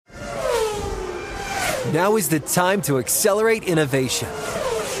Now is the time to accelerate innovation.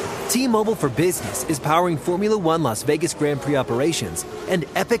 T-Mobile for Business is powering Formula One Las Vegas Grand Prix operations and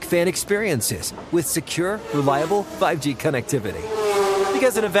epic fan experiences with secure, reliable 5G connectivity.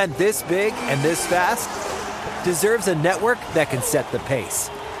 Because an event this big and this fast deserves a network that can set the pace.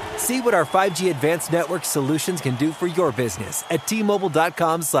 See what our 5G advanced network solutions can do for your business at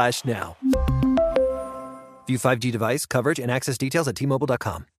T-Mobile.com/now. View 5G device coverage and access details at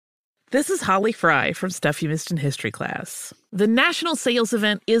T-Mobile.com. This is Holly Fry from Stuff You Missed in History class. The national sales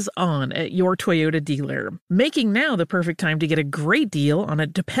event is on at your Toyota dealer, making now the perfect time to get a great deal on a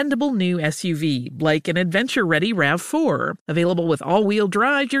dependable new SUV, like an adventure-ready RAV4. Available with all-wheel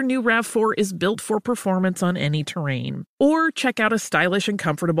drive, your new RAV4 is built for performance on any terrain. Or check out a stylish and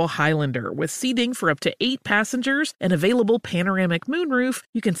comfortable Highlander with seating for up to 8 passengers and available panoramic moonroof.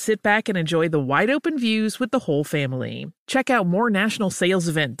 You can sit back and enjoy the wide-open views with the whole family. Check out more national sales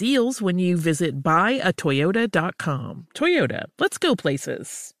event deals when you visit buyatoyota.com. Toyota, let's go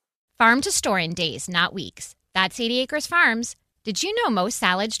places. Farm to store in days, not weeks. That's 80 Acres Farms. Did you know most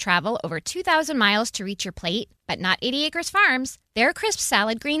salads travel over 2,000 miles to reach your plate? But not 80 Acres Farms. Their crisp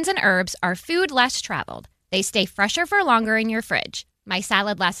salad greens and herbs are food less traveled. They stay fresher for longer in your fridge. My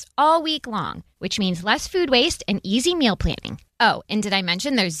salad lasts all week long, which means less food waste and easy meal planning. Oh, and did I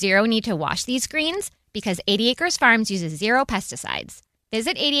mention there's zero need to wash these greens? Because 80 Acres Farms uses 0 pesticides.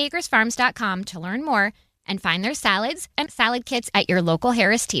 Visit 80acresfarms.com to learn more and find their salads and salad kits at your local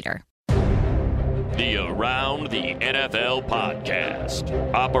Harris Teeter. The Around the NFL podcast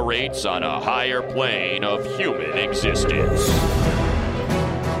operates on a higher plane of human existence.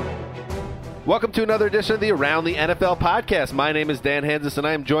 Welcome to another edition of the Around the NFL podcast. My name is Dan Hansis, and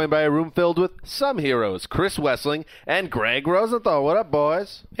I am joined by a room filled with some heroes, Chris Wessling and Greg Rosenthal. What up,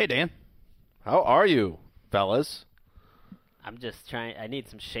 boys? Hey, Dan. How are you, fellas? I'm just trying. I need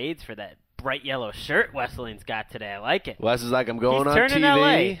some shades for that bright yellow shirt Wesley's got today. I like it. Wes is like, I'm going on turning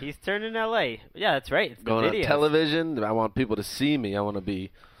TV. LA. He's turning LA. Yeah, that's right. It's going on television. I want people to see me. I want to be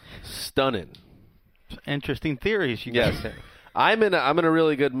stunning. Interesting theories you guys have. I'm in a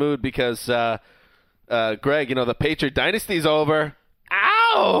really good mood because Greg, you know, the Patriot dynasty's over.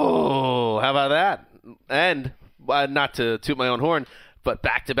 Ow! How about that? And not to toot my own horn, but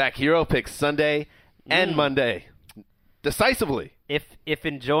back-to-back hero picks Sunday and Monday, decisively. If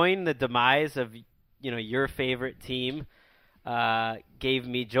enjoying the demise of your favorite team gave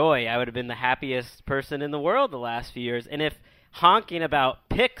me joy, I would have been the happiest person in the world the last few years. And if honking about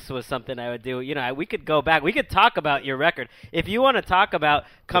picks was something I would do, we could go back. We could talk about your record. If you want to talk about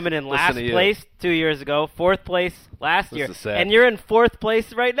coming in last place 2 years ago, 4th place last year, and you're in 4th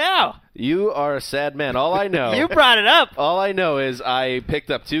place right now. You are a sad man. All I know. You brought it up. All I know is I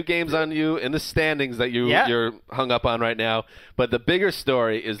picked up 2 games on you in the standings that you're hung up on right now. But the bigger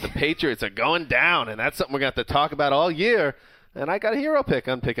story is the Patriots are going down, and that's something we're going to have to talk about all year. And I got a hero pick.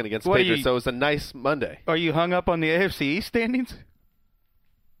 I'm picking against the Patriots, so it's a nice Monday. Are you hung up on the AFC East standings?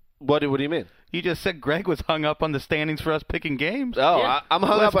 What do you mean? You just said Greg was hung up on the standings for us picking games. Oh, yeah. I'm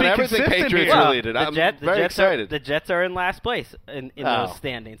hung up on everything Patriots related. I'm very excited. The Jets are in last place in those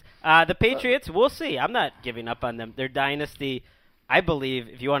standings. The Patriots, we'll see. I'm not giving up on them. Their dynasty, I believe,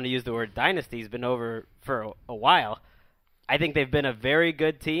 if you want to use the word dynasty, has been over for a while. I think they've been a very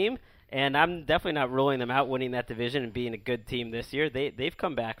good team. And I'm definitely not ruling them out winning that division and being a good team this year. They've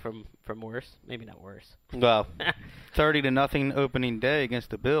come back from worse. Maybe not worse. Well, 30-0 opening day against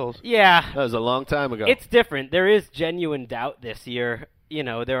the Bills. Yeah. That was a long time ago. It's different. There is genuine doubt this year.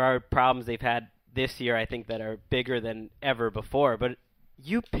 There are problems they've had this year, I think, that are bigger than ever before. But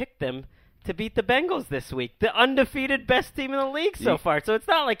you picked them to beat the Bengals this week, the undefeated best team in the league so far. So it's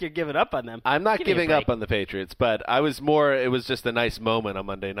not like you're giving up on them. I'm not giving up on the Patriots, but it was just a nice moment on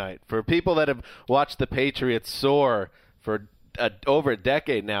Monday night. For people that have watched the Patriots soar for over a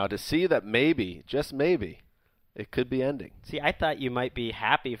decade now, to see that maybe, just maybe, it could be ending. See, I thought you might be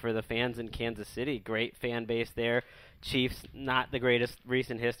happy for the fans in Kansas City. Great fan base there. Chiefs, not the greatest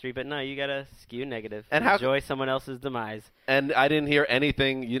recent history, but no, you got to skew negative. And enjoy someone else's demise. And I didn't hear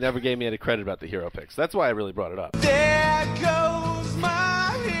anything. You never gave me any credit about the hero picks. That's why I really brought it up. There goes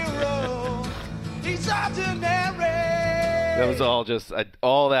my hero. He's ordinary. That was all just,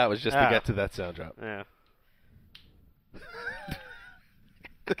 all that was just to get to that sound drop. Yeah.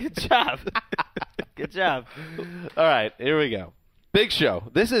 Good job. Good job. All right, here we go. Big show.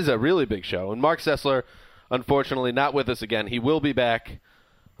 This is a really big show. And Mark Sessler, unfortunately, not with us again. He will be back.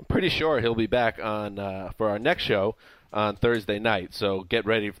 I'm pretty sure he'll be back on for our next show on Thursday night. So get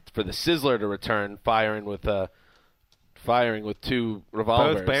ready for the Sizzler to return, firing with 2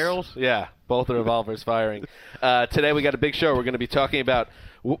 revolvers. Both barrels? Yeah, both the revolvers firing. Today we got a big show. We're going to be talking about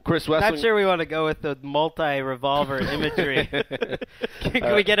Chris Wessling. Not sure we want to go with the multi-revolver imagery.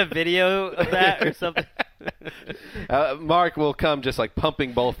 Can we get a video of that or something? Mark will come just like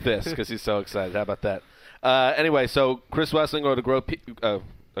pumping both fists because he's so excited. How about that? Anyway, so Chris Wessling wrote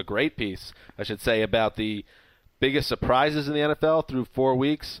a great piece, I should say, about the biggest surprises in the NFL through 4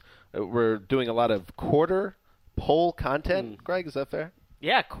 weeks. We're doing a lot of quarter poll content. Greg, is that fair?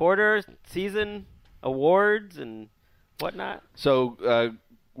 Yeah, quarter, season, awards, and whatnot. So,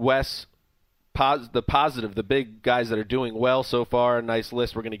 Wes, the positive, the big guys that are doing well so far, nice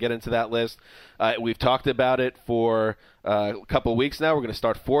list. We're going to get into that list. We've talked about it for a couple of weeks now. We're going to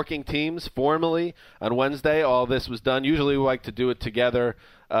start forking teams formally on Wednesday. All this was done. Usually we like to do it together,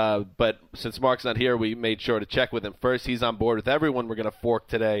 but since Mark's not here, we made sure to check with him first. He's on board with everyone. We're going to fork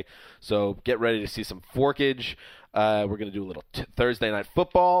today, so get ready to see some forkage. We're going to do a little Thursday Night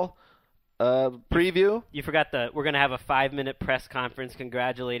Football preview. You forgot we're going to have a 5-minute press conference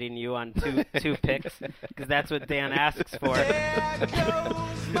congratulating you on two picks, because that's what Dan asks for.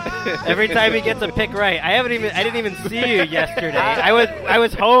 Every time he gets a pick right. I didn't even see you yesterday. I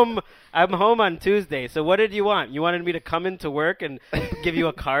was home. I'm home on Tuesday. So what did you want? You wanted me to come into work and give you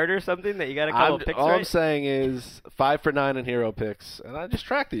a card or something that you got a couple picks all right? I'm saying is 5 for 9 in hero picks, and I just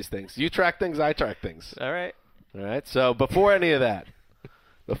track these things. You track things, I track things. All right. So before any of that,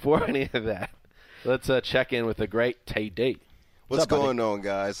 let's check in with the great TD. What's going on,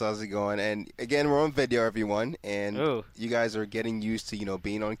 guys? How's it going? And again, we're on video, everyone, and you guys are getting used to,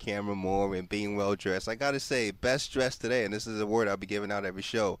 being on camera more and being well dressed. I gotta say, best dressed today, and this is a word I'll be giving out every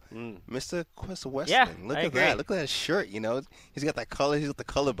show. Mr. Chris Wessling. Yeah, look I at agree. that. Look at that shirt. He's got that color. He's got the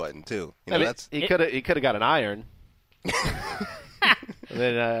color button too. He could have got an iron.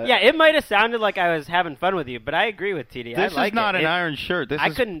 Then, Yeah, it might have sounded like I was having fun with you, but I agree with TD. This I like is not it. an iron shirt. I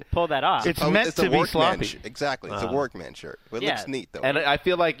couldn't pull that off. It's meant to be sloppy. Exactly. It's a workman shirt. It looks neat, though. And I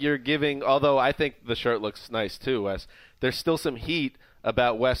feel like you're giving, although I think the shirt looks nice too, Wes, there's still some heat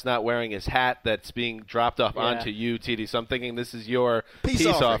about Wes not wearing his hat that's being dropped off onto you, TD. So I'm thinking this is your peace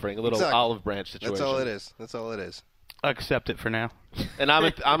offering, a little olive branch situation. That's all it is. Accept it for now. And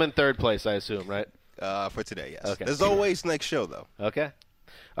I'm in third place, I assume, right? For today, yes. Okay. There's always next show, though. Okay.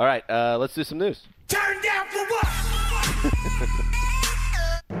 All right, let's do some news. Turn down for what?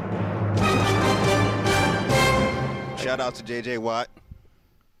 Shout out to J.J. Watt.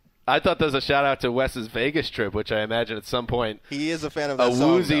 I thought there was a shout out to Wes's Vegas trip, which I imagine at some point He is a fan of that a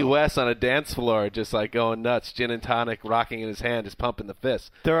song, woozy though. Wes on a dance floor, just like going nuts, gin and tonic rocking in his hand, just pumping the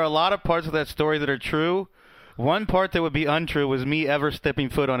fist. There are a lot of parts of that story that are true. One part that would be untrue was me ever stepping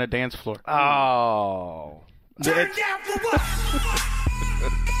foot on a dance floor. Oh. Turn down for what?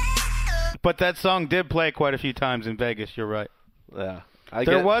 But that song did play quite a few times in Vegas, you're right. Yeah.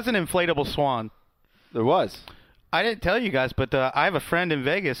 There was an inflatable swan. There was. I didn't tell you guys, but I have a friend in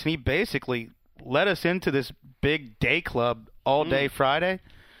Vegas, and he basically let us into this big day club all day Friday,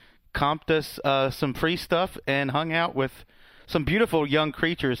 comped us some free stuff, and hung out with some beautiful young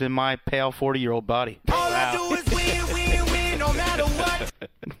creatures in my pale 40-year-old body. All I do is win, no matter what.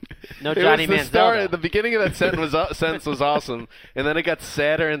 No Johnny It was the start. Manziel. The beginning of that sentence was awesome, and then it got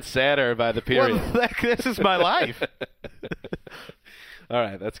sadder and sadder by the period. Well, this is my life. All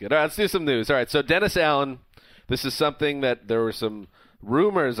right, that's good. All right, let's do some news. All right, so Dennis Allen, this is something that there were some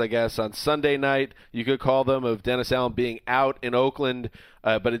rumors, I guess, on Sunday night, you could call them, of Dennis Allen being out in Oakland,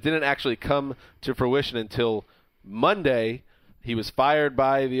 but it didn't actually come to fruition until Monday. He was fired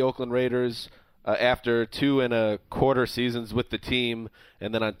by the Oakland Raiders after 2 1/4 seasons with the team.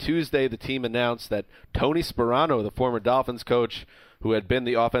 And then on Tuesday, the team announced that Tony Sparano, the former Dolphins coach, who had been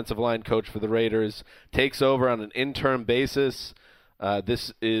the offensive line coach for the Raiders, takes over on an interim basis.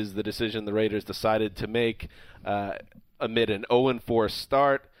 This is the decision the Raiders decided to make amid an 0-4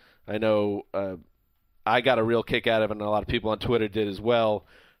 start. I know I got a real kick out of it, and a lot of people on Twitter did as well.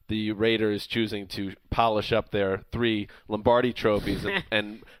 The Raiders choosing to polish up their 3 Lombardi trophies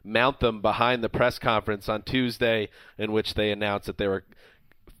and mount them behind the press conference on Tuesday, in which they announced that they were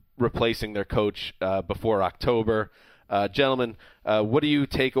replacing their coach before October. Gentlemen, what do you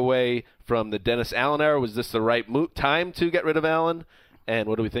take away from the Dennis Allen era? Was this the right time to get rid of Allen? And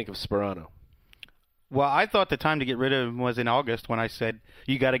what do we think of Sparano? Well, I thought the time to get rid of him was in August when I said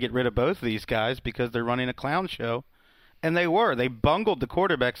you got to get rid of both of these guys because they're running a clown show. And they were. They bungled the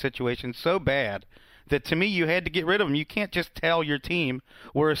quarterback situation so bad that to me you had to get rid of them. You can't just tell your team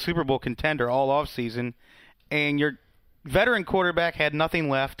we're a Super Bowl contender all offseason and your veteran quarterback had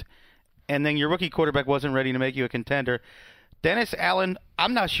nothing left and then your rookie quarterback wasn't ready to make you a contender. Dennis Allen,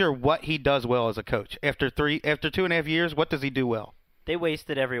 I'm not sure what he does well as a coach. After 2.5 years, what does he do well? They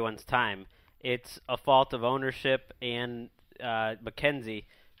wasted everyone's time. It's a fault of ownership and McKenzie.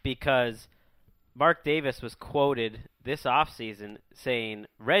 because Mark Davis was quoted this offseason saying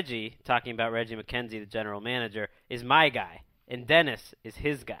Reggie, talking about Reggie McKenzie, the general manager, is my guy, and Dennis is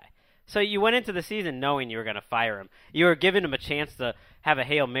his guy. So you went into the season knowing you were going to fire him. You were giving him a chance to have a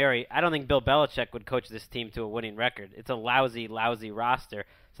Hail Mary. I don't think Bill Belichick would coach this team to a winning record. It's a lousy, lousy roster.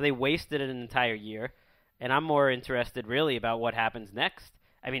 So they wasted an entire year, and I'm more interested really about what happens next.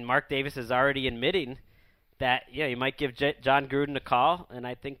 I mean, Mark Davis is already admitting that, you might give John Gruden a call, and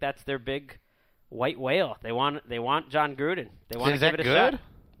I think that's their big white whale. They want John Gruden. They want to give it a shot.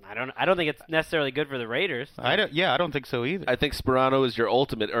 I don't think it's necessarily good for the Raiders. I don't think so either. I think Sperano is your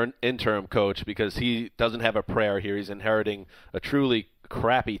ultimate interim coach because he doesn't have a prayer here. He's inheriting a truly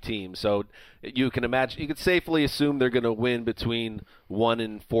crappy team. So you could safely assume they're going to win between 1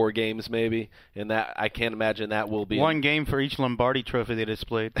 and 4 games maybe, and that I can't imagine that will be one game for each Lombardi trophy they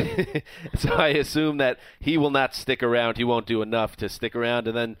displayed. So I assume that he will not stick around. He won't do enough to stick around,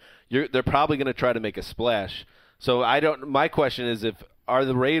 and then they're probably going to try to make a splash. So my question is, are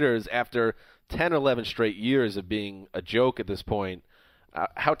the Raiders, after 10 or 11 straight years of being a joke at this point,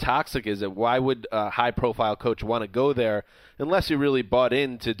 how toxic is it? Why would a high-profile coach want to go there unless he really bought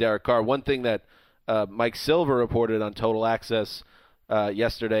into Derek Carr? One thing that Mike Silver reported on Total Access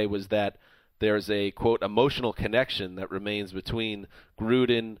yesterday was that there's a, quote, emotional connection that remains between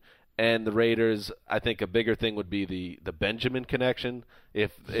Gruden and the Raiders. I think a bigger thing would be the Benjamin connection.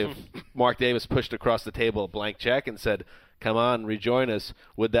 If Mark Davis pushed across the table a blank check and said, come on, rejoin us,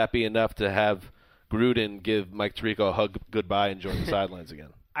 would that be enough to have Gruden give Mike Tirico a hug goodbye and join the sidelines again?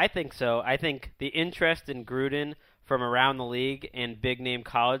 I think so. I think the interest in Gruden from around the league and big-name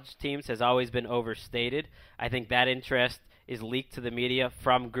college teams has always been overstated. I think that interest is leaked to the media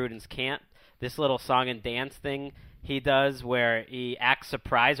from Gruden's camp. This little song and dance thing he does where he acts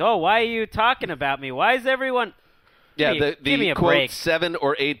surprised. Oh, why are you talking about me? Why is everyone... Yeah, give me a quote, break. 7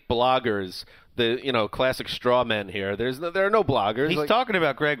 or 8 bloggers, the classic straw men here. There are no bloggers. He's talking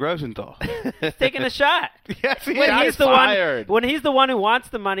about Greg Rosenthal. He's taking a shot. Yes, he when is. When he's the one who wants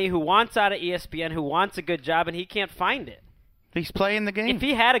the money, who wants out of ESPN, who wants a good job, and he can't find it. He's playing the game. If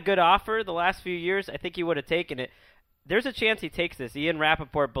he had a good offer the last few years, I think he would have taken it. There's a chance he takes this. Ian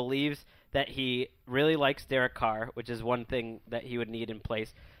Rappaport believes that he really likes Derek Carr, which is one thing that he would need in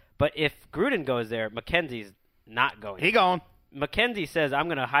place. But if Gruden goes there, McKenzie's not going. He gone. McKenzie says, I'm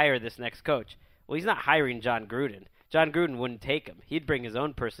going to hire this next coach. Well, he's not hiring John Gruden. John Gruden wouldn't take him. He'd bring his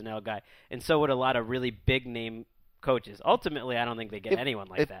own personnel guy, and so would a lot of really big-name coaches. Ultimately, I don't think they get anyone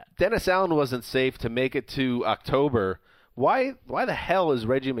like that. If Dennis Allen wasn't safe to make it to October, why the hell is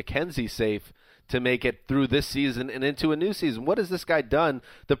Reggie McKenzie safe to make it through this season and into a new season? What has this guy done?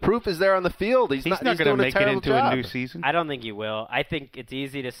 The proof is there on the field. He's not going to make it into a new season. I don't think he will. I think it's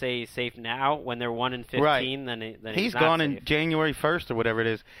easy to say he's safe now when they're 1-15. Right. Then he's not gone safe. in January 1st or whatever it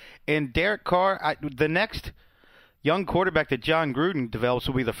is. And Derek Carr, the next young quarterback that John Gruden develops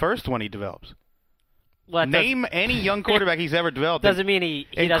will be the first one he develops. Well, Name any young quarterback he's ever developed. Doesn't mean he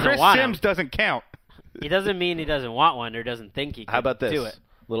doesn't Chris want Sims him. doesn't count. He doesn't mean he doesn't want one or doesn't think he can How about this? do it.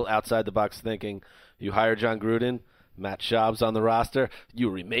 Little outside-the-box thinking. You hire John Gruden, Matt Schaub's on the roster, you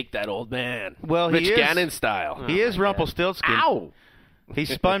remake that old man. Well, Rich Gannon style. He is Rumpelstiltskin. Ow! He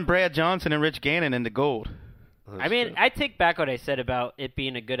spun Brad Johnson and Rich Gannon into gold. I mean, I take back what I said about it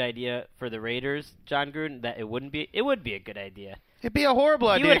being a good idea for the Raiders, John Gruden, that it would be a good idea. It'd be a horrible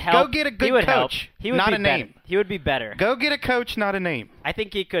idea. Would help. Go get a good he would coach, help. He would not be a name. Better. He would be better. Go get a coach, not a name. I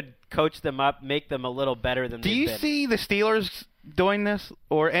think he could coach them up, make them a little better than they've been. Do you see the Steelers doing this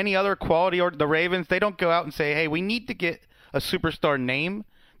or any other quality, or the Ravens? They don't go out and say, hey, we need to get a superstar name.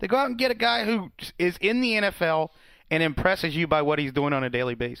 They go out and get a guy who is in the NFL and impresses you by what he's doing on a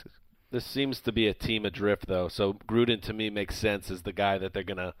daily basis. This seems to be a team adrift, though. So Gruden, to me, makes sense as the guy that they're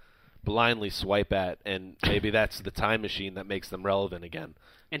going to blindly swipe at, and maybe that's the time machine that makes them relevant again.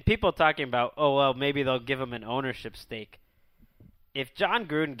 And people talking about, oh, well, maybe they'll give him an ownership stake. If John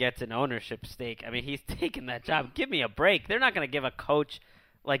Gruden gets an ownership stake, I mean, he's taking that job. Give me a break. They're not going to give a coach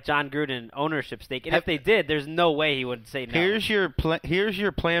like John Gruden an ownership stake. And if they did, there's no way he would say no. Here's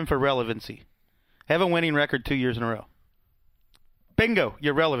your plan for relevancy. Have a winning record 2 years in a row. Bingo,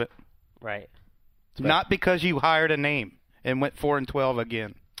 you're relevant. Right. Not because you hired a name and went 4-12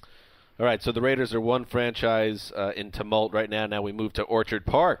 again. All right, so the Raiders are one franchise in tumult right now. Now we move to Orchard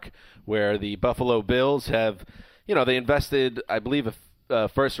Park, where the Buffalo Bills have, they invested, I believe, a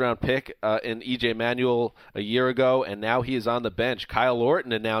first-round pick in E.J. Manuel a year ago, and now he is on the bench. Kyle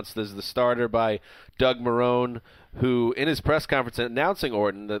Orton announced as the starter by Doug Marrone, who, in his press conference announcing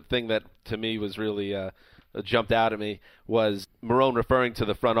Orton, the thing that to me was really jumped out at me was Marrone referring to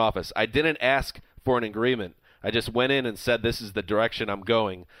the front office. I didn't ask for an agreement. I just went in and said this is the direction I'm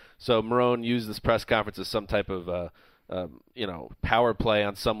going. So Marrone used this press conference as some type of power play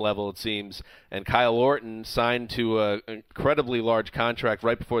on some level, it seems. And Kyle Orton signed to an incredibly large contract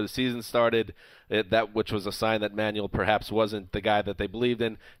right before the season started, which was a sign that Manuel perhaps wasn't the guy that they believed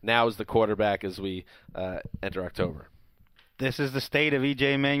in. Now is the quarterback as we enter October. This is the state of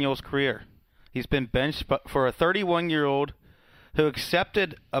E.J. Manuel's career. He's been benched for a 31-year-old who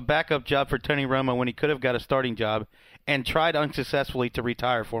accepted a backup job for Tony Romo when he could have got a starting job and tried unsuccessfully to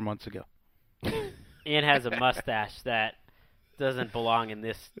retire 4 months ago. And has a mustache that doesn't belong in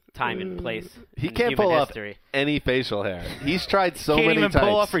this time and place. He can't pull history. off any facial hair. He's tried so many times. Can't even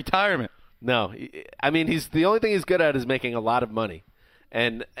pull off retirement. No, I mean he's the only thing he's good at is making a lot of money,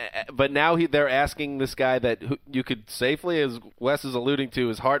 but now they're asking this guy that you could safely, as Wes is alluding to,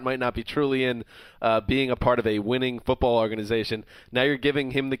 his heart might not be truly in being a part of a winning football organization. Now you're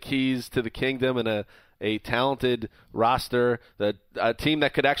giving him the keys to the kingdom and a talented roster, a team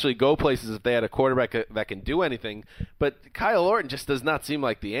that could actually go places if they had a quarterback that can do anything. But Kyle Orton just does not seem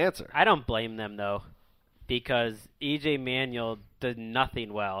like the answer. I don't blame them, though, because E.J. Manuel did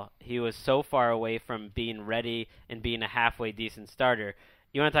nothing well. He was so far away from being ready and being a halfway decent starter.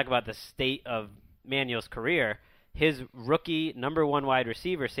 You want to talk about the state of Manuel's career? His rookie number 1 wide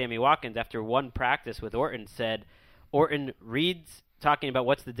receiver, Sammy Watkins, after one practice with Orton, said Orton reads, talking about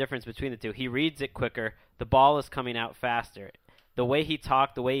what's the difference between the two. He reads it quicker. The ball is coming out faster. The way he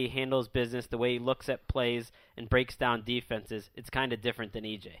talked, the way he handles business, the way he looks at plays and breaks down defenses, it's kind of different than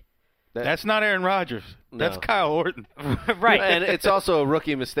E.J. That's not Aaron Rodgers. That's Kyle Orton. Right. And it's also a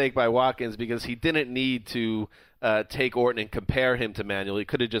rookie mistake by Watkins because he didn't need to take Orton and compare him to Manuel. He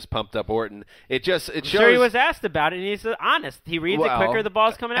could have just pumped up Orton. It shows. Sure, he was asked about it, and he's honest. He reads it quicker, the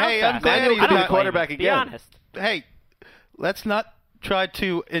ball's coming out fast. I'm glad Manuel could be the quarterback Be again. honest. Hey, let's not try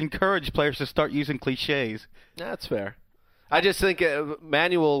to encourage players to start using cliches. That's fair. I just think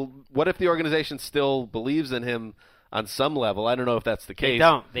Manuel, what if the organization still believes in him on some level? I don't know if that's the case. They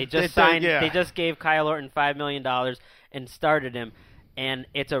don't. They just signed. They just gave Kyle Orton $5 million and started him. And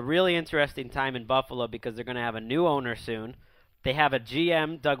it's a really interesting time in Buffalo because they're going to have a new owner soon. They have a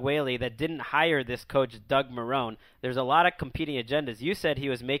GM, Doug Whaley, that didn't hire this coach, Doug Marrone. There's a lot of competing agendas. You said he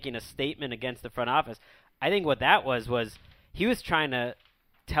was making a statement against the front office. I think what that was he was trying to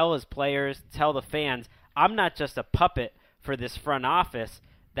tell his players, tell the fans, I'm not just a puppet for this front office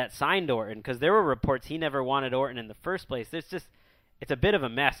that signed Orton, because there were reports he never wanted Orton in the first place. It's a bit of a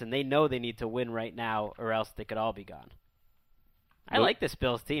mess, and they know they need to win right now or else they could all be gone. I like this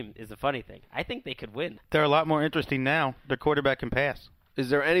Bills team is the funny thing. I think they could win. They're a lot more interesting now. Their quarterback can pass. Is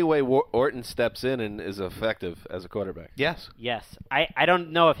there any way Orton steps in and is effective as a quarterback? Yes. Yes. I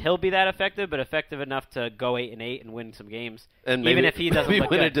don't know if he'll be that effective, but effective enough to go 8-8 and win some games. And maybe, even if he doesn't maybe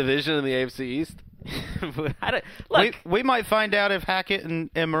look win good. a division in the AFC East? Look, we might find out if Hackett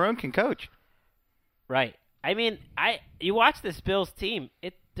and Marrone can coach. Right. I mean, you watch this Bills team,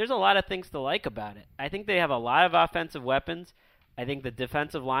 there's a lot of things to like about it. I think they have a lot of offensive weapons. I think the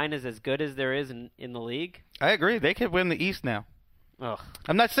defensive line is as good as there is in the league. I agree. They could win the East now. Ugh.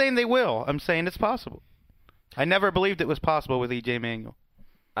 I'm not saying they will. I'm saying it's possible. I never believed it was possible with E.J. Manuel.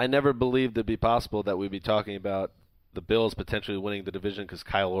 I never believed it'd be possible that we'd be talking about the Bills potentially winning the division because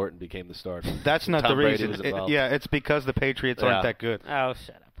Kyle Orton became the starter. That's not Tom the Brady reason. was involved. It's because the Patriots aren't that good. Oh,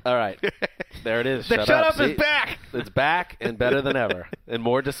 shut up. All right. There it is. The shut up is back. It's back and better than ever and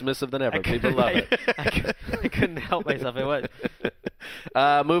more dismissive than ever. People love it. I couldn't help myself. It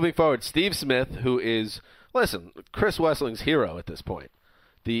was. Moving forward, Steve Smith, who is, Chris Wessling's hero at this point.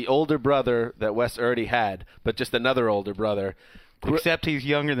 The older brother that Wes already had, but just another older brother. Except he's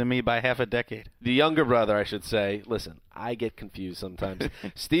younger than me by half a decade. The younger brother, I should say. Listen, I get confused sometimes.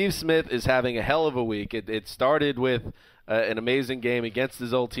 Steve Smith is having a hell of a week. It started with an amazing game against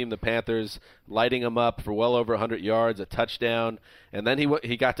his old team, the Panthers, lighting him up for well over 100 yards, a touchdown. And then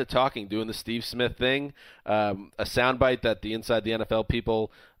he got to talking, doing the Steve Smith thing, a soundbite that the Inside the NFL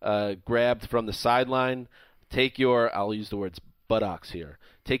people grabbed from the sideline. I'll use the words buttocks here.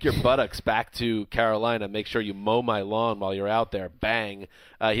 Take your buttocks back to Carolina. Make sure you mow my lawn while you're out there. Bang.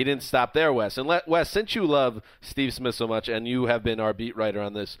 He didn't stop there, Wes. And Wes, since you love Steve Smith so much and you have been our beat writer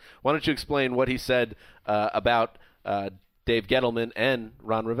on this, why don't you explain what he said about Dave Gettleman and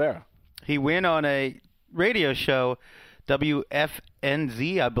Ron Rivera? He went on a radio show,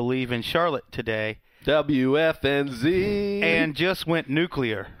 WFNZ, I believe, in Charlotte today. WFNZ. And just went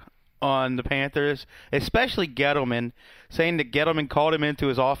nuclear on the Panthers, especially Gettleman, saying that Gettleman called him into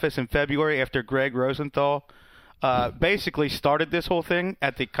his office in February after Greg Rosenthal basically started this whole thing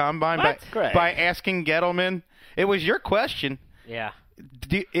at the Combine by asking Gettleman. It was your question. Yeah.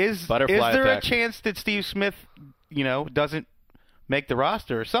 Is Butterfly there effect. a chance that Steve Smith, doesn't make the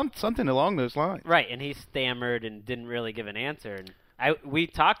roster or something along those lines? Right, and he stammered and didn't really give an answer. And we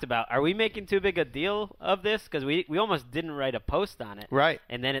talked about, are we making too big a deal of this? Because we almost didn't write a post on it. Right.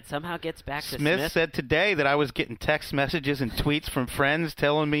 And then it somehow gets back to Smith Smith. said today that I was getting text messages and tweets from friends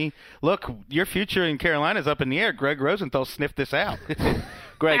telling me, look, your future in Carolina is up in the air. Greg Rosenthal sniffed this out.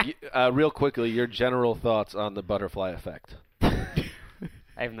 Greg, real quickly, your general thoughts on the butterfly effect.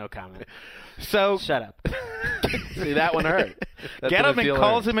 I have no comment. So Shut up. See, that one hurt. That didn't Gettleman feel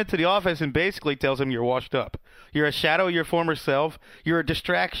calls earned. him into the office and basically tells him you're washed up. You're a shadow of your former self. You're a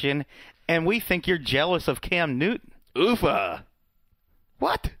distraction. And we think you're jealous of Cam Newton. Oofa.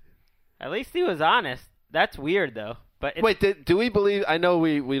 What? At least he was honest. That's weird, though. But it's, Wait, do we believe? I know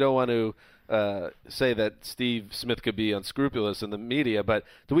we don't want to say that Steve Smith could be unscrupulous in the media, but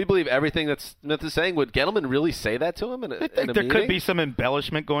do we believe everything that Smith is saying? Would Gettleman really say that to him in a I think there could be some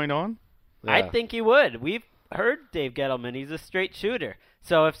embellishment going on. Yeah. I think he would. We've heard Dave Gettleman. He's a straight shooter.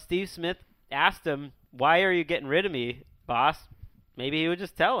 So if Steve Smith asked him, why are you getting rid of me, boss, maybe he would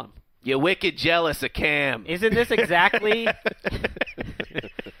just tell him. You're wicked jealous of Cam. Isn't this exactly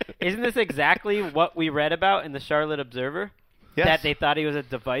what we read about in the Charlotte Observer? Yes. That they thought he was a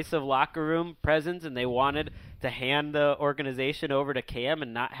divisive locker room presence and they wanted to hand the organization over to Cam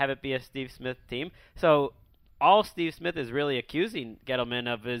and not have it be a Steve Smith team. So all Steve Smith is really accusing Gettleman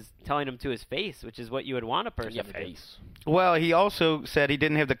of is telling him to his face, which is what you would want a person to do. Well, he also said he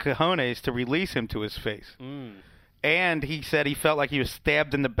didn't have the cojones to release him to his face. And he said he felt like he was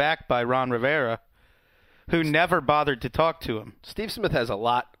stabbed in the back by Ron Rivera, who never bothered to talk to him. Steve Smith has a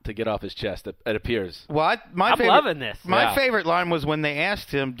lot to get off his chest, it appears. Well, I'm loving this. My favorite line was when they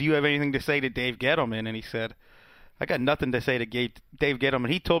asked him, do you have anything to say to Dave Gettleman? And he said, I got nothing to say to Dave Gettleman.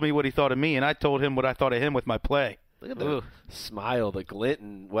 He told me what he thought of me, and I told him what I thought of him with my play. Look at the smile, the glint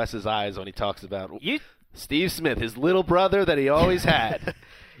in Wes's eyes when he talks about Steve Smith, his little brother that he always had.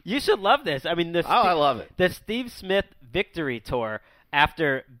 You should love this. I mean, I love it. The Steve Smith victory tour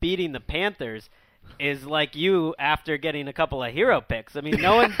after beating the Panthers is like you after getting a couple of hero picks. I mean,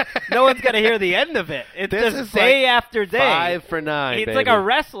 no one's going to hear the end of it. It's This just is day like after day. 5 for 9, It's baby. like a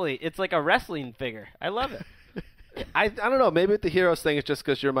wrestling. It's like a wrestling figure. I love it. I don't know. Maybe with the heroes thing, it's just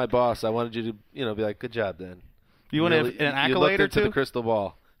because you're my boss. I wanted you to be like, good job, Dan. You want an you accolade looked or into two? the crystal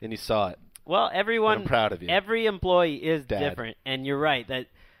ball, and you saw it. Well, everyone. I'm proud of you. Every employee is Dad. different, and you're right that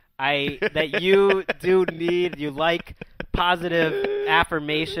you do need positive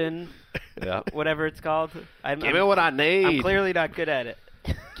affirmation, Yeah. whatever it's called. Give me what I need. I'm clearly not good at it.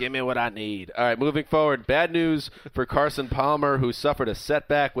 Give me what I need. All right, moving forward. Bad news for Carson Palmer, who suffered a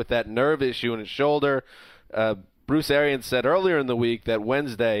setback with that nerve issue in his shoulder. Bruce Arians said earlier in the week that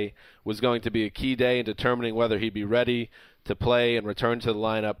Wednesday was going to be a key day in determining whether he'd be ready to play and return to the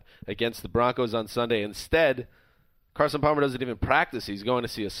lineup against the Broncos on Sunday. Instead, Carson Palmer doesn't even practice. He's going to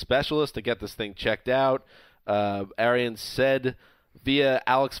see a specialist to get this thing checked out. Arians said via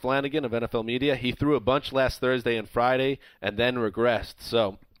Alex Flanagan of NFL Media, he threw a bunch last Thursday and Friday and then regressed.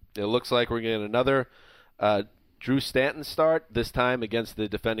 So it looks like we're getting another Drew Stanton start, this time against the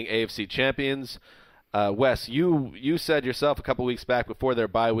defending AFC champions. Wes, you said yourself a couple weeks back before their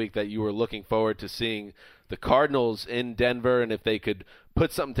bye week that you were looking forward to seeing the Cardinals in Denver, and if they could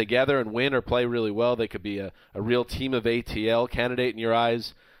put something together and win or play really well, they could be a real team of ATL candidate in your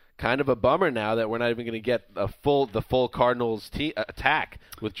eyes. Kind of a bummer now that we're not even going to get the full Cardinals attack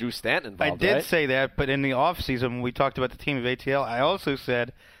with Drew Stanton involved. I did right? say that, but in the offseason when we talked about the team of ATL, I also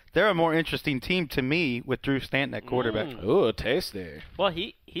said they're a more interesting team to me with Drew Stanton at quarterback. Ooh, tasty. Well,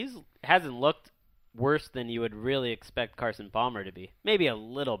 he hasn't looked worse than you would really expect Carson Palmer to be. Maybe a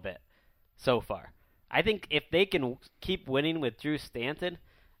little bit so far. I think if they can keep winning with Drew Stanton,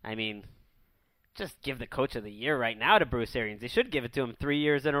 I mean, just give the coach of the year right now to Bruce Arians. They should give it to him 3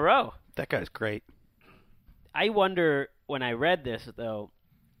 years in a row. That guy's great. I wonder, when I read this, though,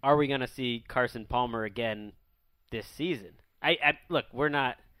 are we going to see Carson Palmer again this season? Look,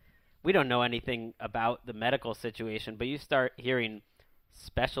 we don't know anything about the medical situation, but you start hearing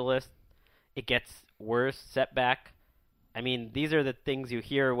specialists, it gets worse, setback. I mean, these are the things you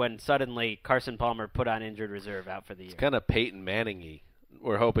hear when suddenly Carson Palmer put on injured reserve out for the year. It's kind of Peyton Manning-y.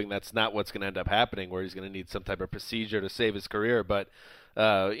 We're hoping that's not what's going to end up happening, where he's going to need some type of procedure to save his career. But,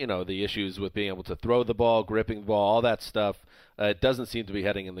 the issues with being able to throw the ball, gripping the ball, all that stuff, it doesn't seem to be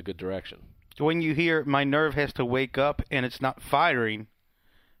heading in the good direction. When you hear my nerve has to wake up and it's not firing,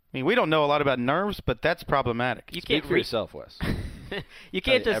 I mean, we don't know a lot about nerves, but that's problematic. You Speak can't for yourself, Wes. You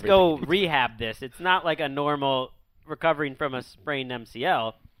can't just go rehab this. It's not like a normal recovering from a sprained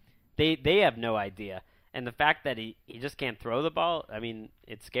MCL. They have no idea. And the fact that he just can't throw the ball, I mean,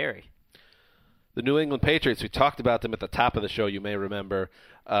 it's scary. The New England Patriots, we talked about them at the top of the show, you may remember,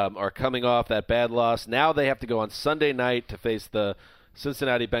 are coming off that bad loss. Now they have to go on Sunday night to face the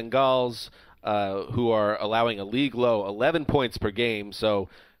Cincinnati Bengals, who are allowing a league low 11 points per game. So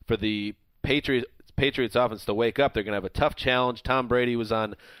for the Patriots offense to wake up, they're going to have a tough challenge. Tom Brady was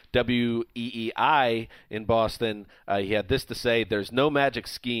on WEEI in Boston. He had this to say: there's no magic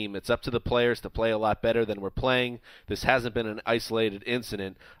scheme. It's up to the players to play a lot better than we're playing. This hasn't been an isolated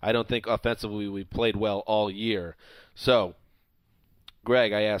incident. I don't think offensively we played well all year. So,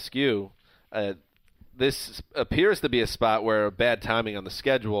 Greg, I ask you, this appears to be a spot where bad timing on the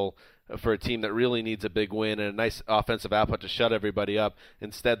schedule for a team that really needs a big win and a nice offensive output to shut everybody up.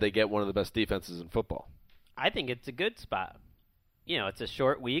 Instead, they get one of the best defenses in football. I think it's a good spot. You know, it's a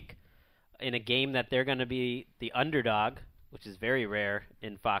short week in a game that they're going to be the underdog, which is very rare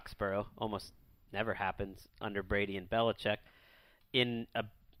in Foxborough. Almost never happens under Brady and Belichick. In a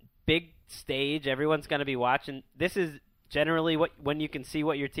big stage, everyone's going to be watching. This is generally when you can see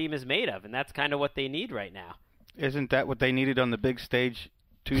what your team is made of, and that's kind of what they need right now. Isn't that what they needed on the big stage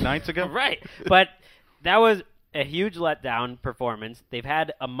 2 nights ago? Right. But that was a huge letdown performance. They've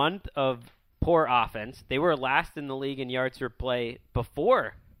had a month of poor offense. They were last in the league in yards per play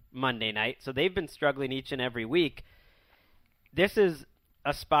before Monday night, so they've been struggling each and every week. This is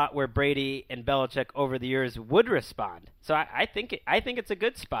a spot where Brady and Belichick over the years would respond. So I think it's a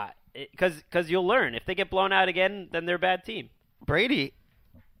good spot because you'll learn. If they get blown out again, then they're a bad team. Brady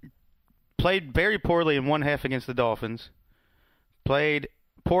played very poorly in one half against the Dolphins. Played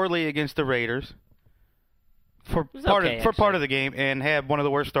poorly against the Raiders for part of the game, and had one of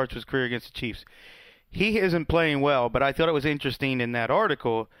the worst starts of his career against the Chiefs. He isn't playing well, but I thought it was interesting in that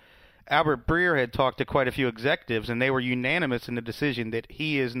article, Albert Breer had talked to quite a few executives, and they were unanimous in the decision that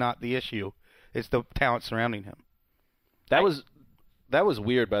he is not the issue. It's the talent surrounding him. That was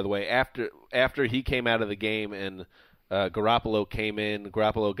weird, by the way. After he came out of the game and Garoppolo came in,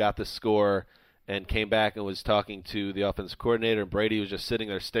 Garoppolo got the score and came back and was talking to the offensive coordinator, and Brady was just sitting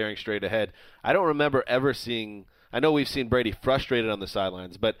there staring straight ahead. I don't remember ever seeing – I know we've seen Brady frustrated on the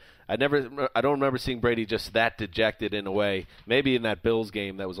sidelines, but I don't remember seeing Brady just that dejected in a way. Maybe in that Bills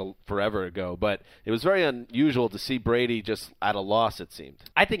game that was forever ago, but it was very unusual to see Brady just at a loss, it seemed.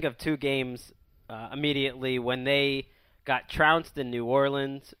 I think of 2 games immediately when they got trounced in New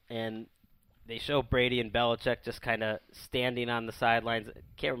Orleans, and they show Brady and Belichick just kind of standing on the sidelines. I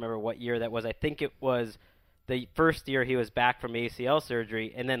can't remember what year that was. I think it was the first year he was back from ACL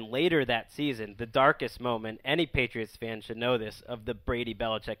surgery, and then later that season, the darkest moment, any Patriots fan should know this, of the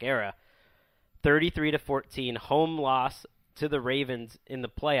Brady-Belichick era, 33-14, home loss to the Ravens in the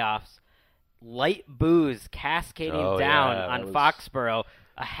playoffs, light boos cascading down on Foxborough,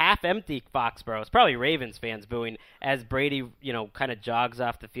 a half-empty Foxborough. It's probably Ravens fans booing as Brady, kind of jogs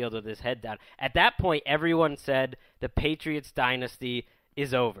off the field with his head down. At that point, everyone said the Patriots dynasty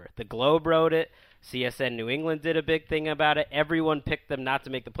is over. The Globe wrote it. CSN New England did a big thing about it. Everyone picked them not to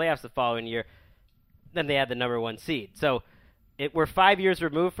make the playoffs the following year. Then they had the number 1 seed. So we're 5 years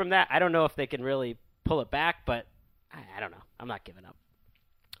removed from that. I don't know if they can really pull it back, but I don't know. I'm not giving up.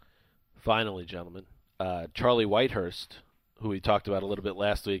 Finally, gentlemen, Charlie Whitehurst, who we talked about a little bit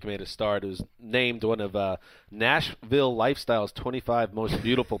last week, made a start. It was named one of Nashville Lifestyle's 25 most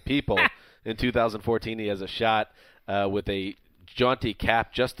beautiful people in 2014. He has a shot with a jaunty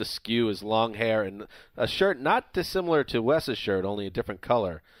cap just askew, his long hair, and a shirt not dissimilar to Wes's shirt, only a different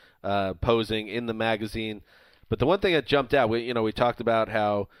color, posing in the magazine. But the one thing that jumped out, we talked about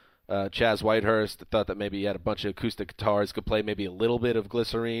how Chaz Whitehurst thought that maybe he had a bunch of acoustic guitars, could play maybe a little bit of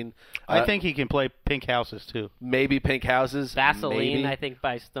Glycerine. I think he can play Pink Houses, too. Maybe Pink Houses. Vaseline, maybe. I think,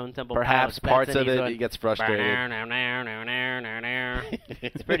 by Stone Temple Perhaps Pilots. parts of it, he gets frustrated.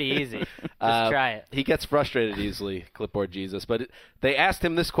 It's pretty easy. Just try it. He gets frustrated easily, Clipboard Jesus. But they asked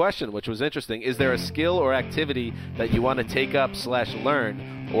him this question, which was interesting. Is there a skill or activity that you want to take up /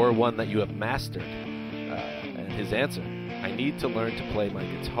 learn, or one that you have mastered? And his answer, I need to learn to play my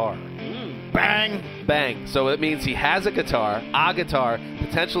guitar. Bang! Bang. So it means he has a guitar,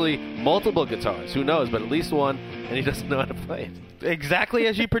 potentially multiple guitars. Who knows, but at least one, and he doesn't know how to play it. Exactly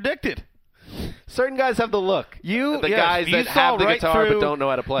as you predicted. Certain guys have the look. Guys that have the guitar but don't know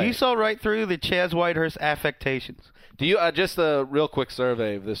how to play. You saw right through the Chaz Whitehurst affectations. Do you just a real quick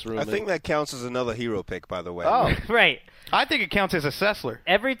survey of this room? I think that counts as another hero pick, by the way. Oh, right. I think it counts as a Sessler.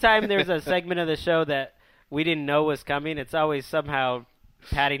 Every time there's a segment of the show that we didn't know was coming, it's always somehow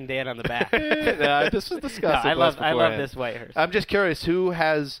patting Dan on the back. This was discussed. I love this Whitehurst. I'm just curious, who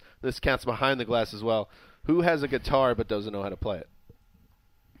has, this counts behind the glass as well, who has a guitar but doesn't know how to play it?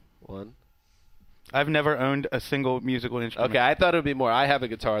 One. I've never owned a single musical instrument. Okay, I thought it would be more. I have a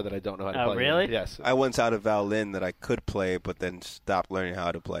guitar that I don't know how to play. Oh, really? Yes. I once had a violin that I could play, but then stopped learning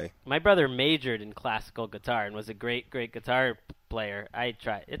how to play. My brother majored in classical guitar and was a great guitar player. I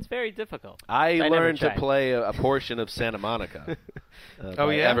tried. It's very difficult. I never learned to tried. play a portion of Santa Monica. Oh,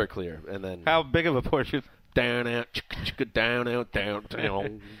 by yeah? Everclear, and then How big of a portion? down out, down out,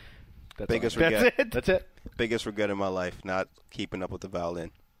 down. That's Biggest all I got. regret. That's it? That's it. Biggest regret in my life, not keeping up with the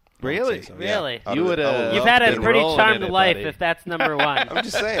violin. I would Really? say so, Really? Yeah. I You would, I You've You've love had to a be- pretty rolling charmed in it, life buddy. if that's number one. I'm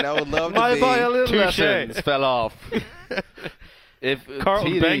just saying, I would love My to be. violin Touche. lessons fell off. If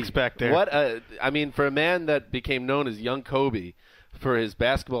Carlton TD, Banks back there. What? I mean, for a man that became known as Young Kobe for his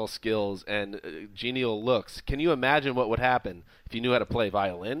basketball skills and genial looks, can you imagine what would happen if you knew how to play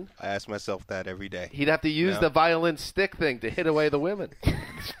violin? I ask myself that every day. He'd have to use the violin stick thing to hit away the women.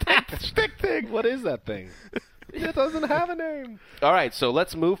 stick thing. What is that thing? It doesn't have a name. All right, so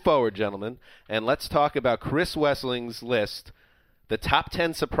let's move forward, gentlemen, and let's talk about Chris Wessling's list, the top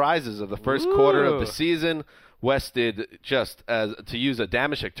 10 surprises of the first quarter of the season. Wes did, just as to use a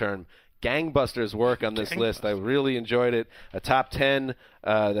Damashek term, gangbusters work on this list. I really enjoyed it. A top 10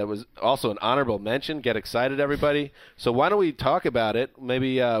 that was also an honorable mention. Get excited, everybody. So why don't we talk about it?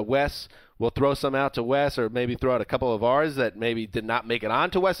 Maybe Wes, we'll throw some out to Wes, or maybe throw out a couple of ours that maybe did not make it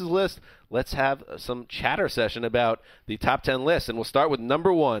onto Wes's list. Let's have some chatter session about the top 10 list. And we'll start with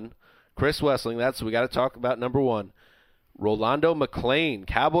number 1, Chris Wessling. We got to talk about number 1. Rolando McClain,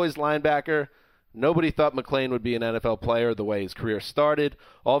 Cowboys linebacker. Nobody thought McClain would be an NFL player the way his career started.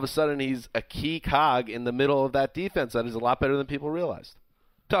 All of a sudden, he's a key cog in the middle of that defense that is a lot better than people realized.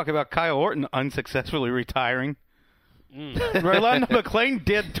 Talk about Kyle Orton unsuccessfully retiring. Rolando McClain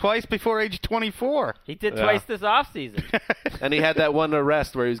did twice before age 24. He did twice this offseason. And he had that one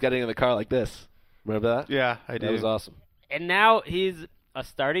arrest where he was getting in the car like this. Remember that? Yeah, I do. That was awesome. And now he's a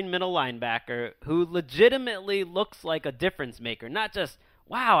starting middle linebacker who legitimately looks like a difference maker. Not just,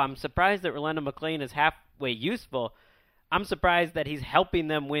 wow, I'm surprised that Rolando McClain is halfway useful. I'm surprised that he's helping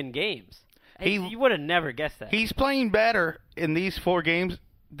them win games. You would have never guessed that. He's playing better in these 4 games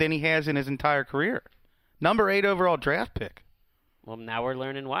than he has in his entire career. Number 8 overall draft pick. Well, now we're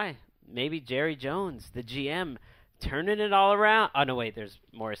learning why. Maybe Jerry Jones, the GM, turning it all around. Oh, no, wait, there's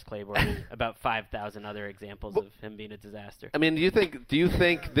Morris Claiborne and about 5,000 other examples of him being a disaster. I mean, do you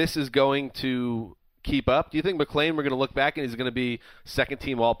think this is going to keep up? Do you think McClain, we're going to look back and he's going to be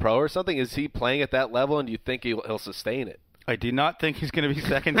second-team All-Pro or something? Is he playing at that level, and do you think he'll sustain it? I do not think he's going to be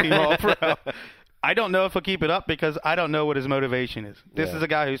second-team All-Pro. I don't know if he'll keep it up because I don't know what his motivation is. This is a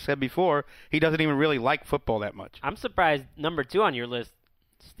guy who said before he doesn't even really like football that much. I'm surprised number 2 on your list,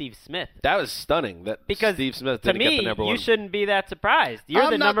 Steve Smith. That was stunning that Because Steve Smith to didn't get the me, number 1. you shouldn't be that surprised. You're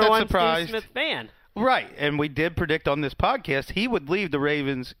I'm the not number that 1 surprised. Steve Smith fan. Right, and we did predict on this podcast he would leave the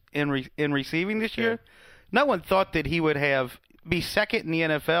Ravens in receiving this year. No one thought that he would be second in the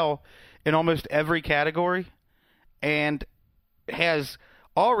NFL in almost every category, and has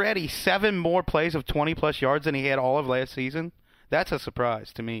already 7 more plays of 20-plus yards than he had all of last season. That's a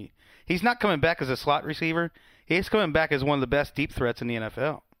surprise to me. He's not coming back as a slot receiver. He's coming back as one of the best deep threats in the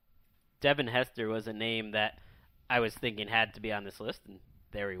NFL. Devin Hester was a name that I was thinking had to be on this list, and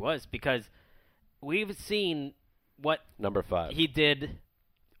there he was, because we've seen what number 5 he did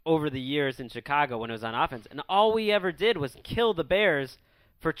over the years in Chicago when it was on offense, and all we ever did was kill the Bears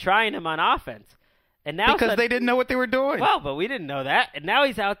for trying him on offense. And now because they didn't know what they were doing. Well, but we didn't know that. And now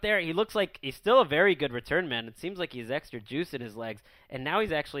he's out there. He looks like he's still a very good return man. It seems like he has extra juice in his legs. And now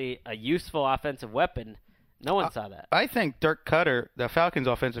he's actually a useful offensive weapon. No one saw that. I think Dirk Cutter, the Falcons'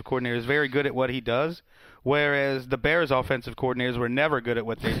 offensive coordinator, is very good at what he does, whereas the Bears' offensive coordinators were never good at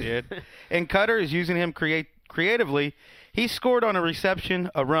what they did. And Cutter is using him creatively. He scored on a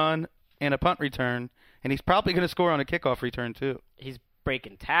reception, a run, and a punt return, and he's probably going to score on a kickoff return too. He's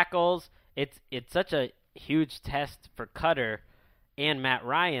breaking tackles. It's such a huge test for Cutter and Matt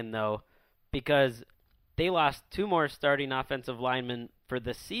Ryan, though, because they lost 2 more starting offensive linemen for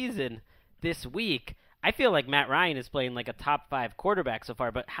the season this week. I feel like Matt Ryan is playing like a top 5 quarterback so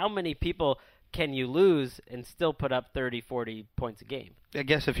far, but how many people can you lose and still put up 30, 40 points a game? I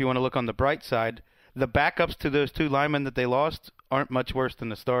guess if you want to look on the bright side, the backups to those 2 linemen that they lost aren't much worse than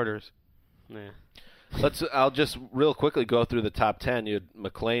the starters. Yeah. I'll just real quickly go through the top 10. You had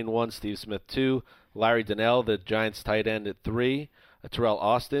McClain 1, Steve Smith 2, Larry Donnell, the Giants tight end, at 3, Terrell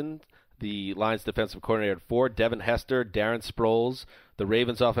Austin, the Lions defensive coordinator, at 4, Devin Hester, Darren Sproles, the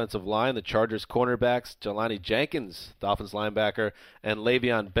Ravens offensive line, the Chargers cornerbacks, Jelani Jenkins, Dolphins linebacker, and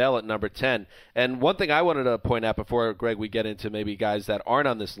Le'Veon Bell at number 10. And one thing I wanted to point out before, Greg, we get into maybe guys that aren't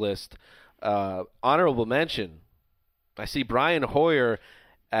on this list, honorable mention, I see Brian Hoyer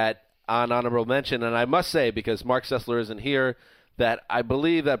at on honorable mention, and I must say, because Mark Sessler isn't here, that I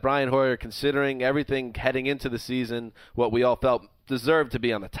believe that Brian Hoyer, considering everything heading into the season, what we all felt deserved to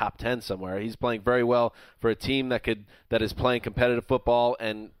be on the top 10 somewhere. He's playing very well for a team that is playing competitive football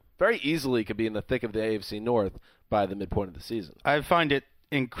and very easily could be in the thick of the AFC North by the midpoint of the season. I find it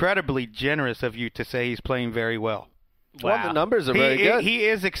incredibly generous of you to say he's playing very well. Wow. Well, the numbers are very good. He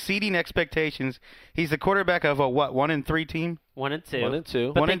is exceeding expectations. He's the quarterback of a 1-3 team? 1-2.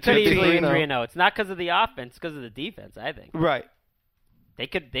 1-2. But they could easily be 3-0. It's not because of the offense, it's because of the defense, I think. Right. They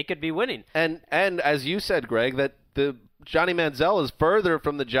could be winning. And as you said, Greg, that the Johnny Manziel is further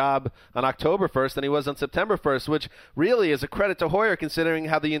from the job on October 1st than he was on September 1st, which really is a credit to Hoyer considering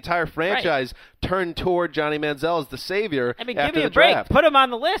how the entire franchise turned toward Johnny Manziel as the savior. I mean, after give me a the break. draft. Put him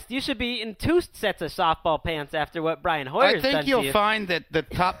on the list. You should be in 2 sets of softball pants after what Brian Hoyer's done to you. I think you'll find that the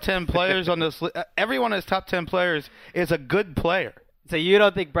top 10 players on this list, every one of his top 10 players is a good player. So you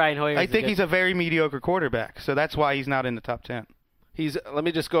don't think Brian Hoyer? I think he's a very mediocre quarterback, so that's why he's not in the top 10. Let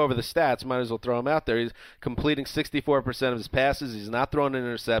me just go over the stats. Might as well throw him out there. He's completing 64% of his passes. He's not throwing an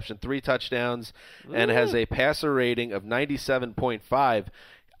interception, 3 touchdowns, and has a passer rating of 97.5.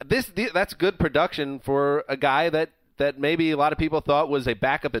 That's good production for a guy that maybe a lot of people thought was a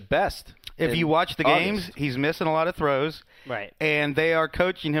backup at best. If you watch the games, he's missing a lot of throws. Right. And they are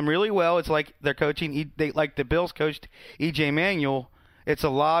coaching him really well. It's like they're coaching like the Bills coached E.J. Manuel. It's a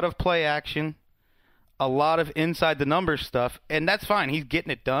lot of play action, a lot of inside the numbers stuff, and that's fine. He's getting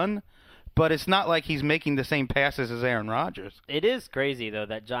it done, but it's not like he's making the same passes as Aaron Rodgers. It is crazy, though,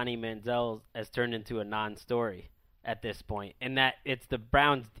 that Johnny Manziel has turned into a non-story at this point, and that it's the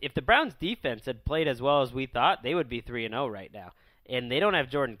Browns. If the Browns defense had played as well as we thought, they would be 3-0 right now. And they don't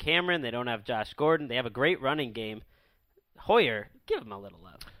have Jordan Cameron. They don't have Josh Gordon. They have a great running game. Hoyer, give him a little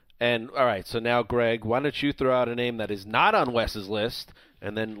love. And, all right, so now, Greg, why don't you throw out a name that is not on Wes's list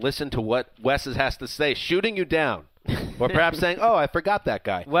and then listen to what Wes has to say, shooting you down. Or perhaps saying, oh, I forgot that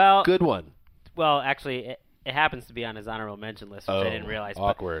guy. Well, good one. Well, actually, it happens to be on his honorable mention list, which I didn't realize.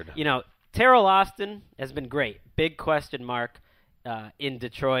 Awkward. But, Terrell Austin has been great. Big question mark in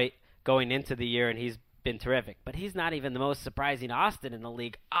Detroit going into the year, and he's been terrific. But he's not even the most surprising Austin in the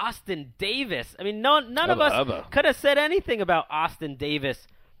league. Austin Davis. I mean, none of us could have said anything about Austin Davis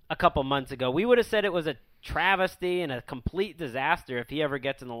a couple months ago. We would have said it was a travesty and a complete disaster if he ever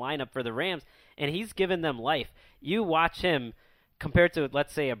gets in the lineup for the Rams, and he's given them life. You watch him compared to,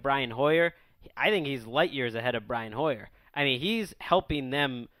 let's say, a Brian Hoyer. I think he's light years ahead of Brian Hoyer. I mean, he's helping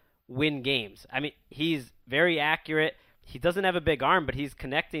them win games. I mean, he's very accurate. He doesn't have a big arm, but he's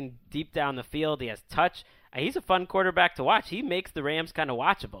connecting deep down the field. He has touch. He's a fun quarterback to watch. He makes the Rams kind of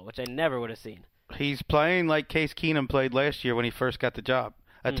watchable, which I never would have seen. He's playing like Case Keenum played last year when he first got the job.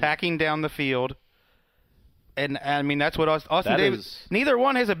 Attacking down the field. And, I mean, that's what Austin Davis... Neither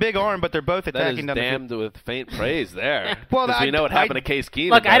one has a big arm, but they're both attacking down the field. That is damned with faint praise there. Well, we know what happened to Case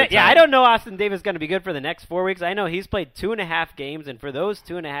Keenum. Look, I don't know Austin Davis is going to be good for the next 4 weeks. I know he's played 2.5 games, and for those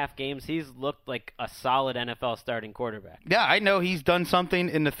 2.5 games, he's looked like a solid NFL starting quarterback. Yeah, I know he's done something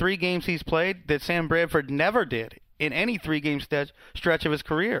in the 3 games he's played that Sam Bradford never did in any 3-game stretch of his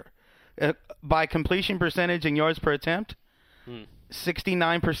career. By completion percentage and yards per attempt,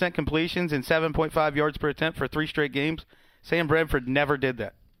 69% completions and 7.5 yards per attempt for 3 straight games. Sam Bradford never did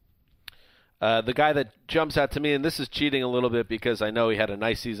that. The guy that jumps out to me, and this is cheating a little bit because I know he had a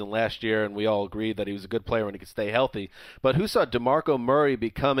nice season last year, and we all agreed that he was a good player when he could stay healthy. But who saw DeMarco Murray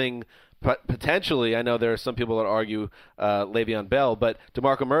becoming potentially, I know there are some people that argue Le'Veon Bell, but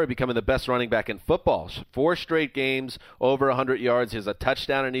DeMarco Murray becoming the best running back in football. 4 straight games, over 100 yards. He has a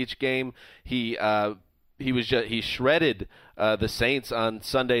touchdown in each game. He shredded the Saints on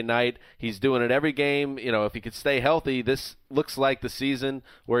Sunday night. He's doing it every game. If he could stay healthy, this looks like the season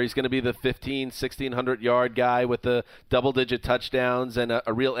where he's going to be the 1,600-yard guy with the double-digit touchdowns and a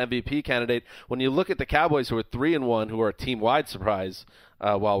real MVP candidate. When you look at the Cowboys, who are 3-1, who are a team-wide surprise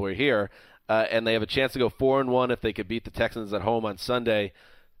while we're here, and they have a chance to go 4-1 if they could beat the Texans at home on Sunday,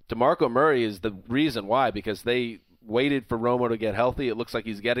 DeMarco Murray is the reason why, because they waited for Romo to get healthy. It looks like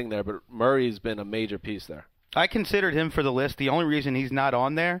he's getting there, but Murray's been a major piece there. I considered him for the list. The only reason he's not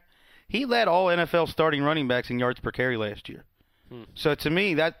on there, he led all NFL starting running backs in yards per carry last year. So to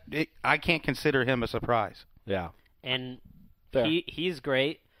me, I can't consider him a surprise. Yeah. And he's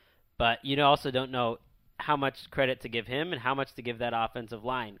great, but you also don't know how much credit to give him and how much to give that offensive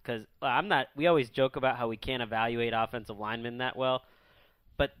line. Because we always joke about how we can't evaluate offensive linemen that well,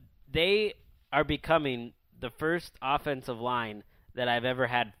 but they are becoming the first offensive line that I've ever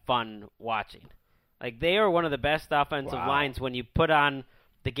had fun watching. Like, they are one of the best offensive lines when you put on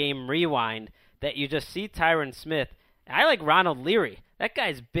the game rewind, that you just see Tyron Smith. I like Ronald Leary. That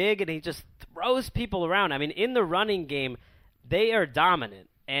guy's big, and he just throws people around. I mean, in the running game, they are dominant,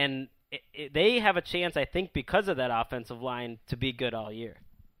 and they have a chance, I think, because of that offensive line, to be good all year.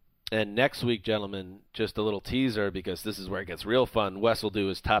 And next week, gentlemen, just a little teaser because this is where it gets real fun. Wes will do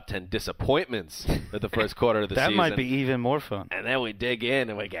his top 10 disappointments at the first quarter of the season. That might be even more fun. And then we dig in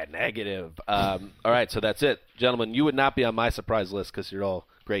and we get negative. All right, so that's it. Gentlemen, you would not be on my surprise list because you're all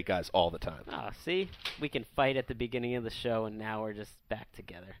great guys all the time. Oh, see? We can fight at the beginning of the show, and now we're just back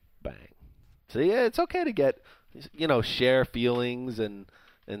together. Bang. So, yeah, it's okay to get, share feelings and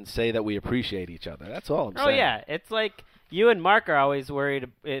say that we appreciate each other. That's all I'm saying. Oh, yeah. It's like you and Mark are always worried.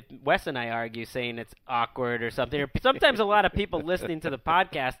 Wes and I argue saying it's awkward or something. Or sometimes a lot of people listening to the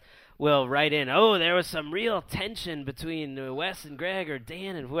podcast will write in, oh, there was some real tension between Wes and Greg or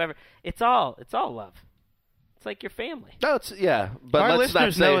Dan and whoever. It's all love. It's like your family. No, but our let's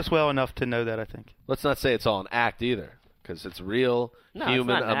listeners not say know us well enough to know that, I think. Let's not say it's all an act either, because it's real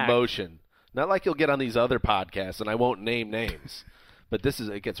human emotion. Not like you'll get on these other podcasts, and I won't name names. But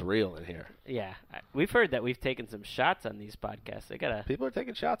it gets real in here. Yeah. We've heard that we've taken some shots on these podcasts. People are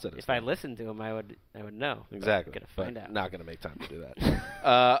taking shots at us. If I listened to them, I would know. Exactly. I'm going to find out. Not going to make time to do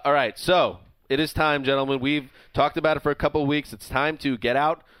that. All right. So it is time, gentlemen. We've talked about it for a couple of weeks. It's time to get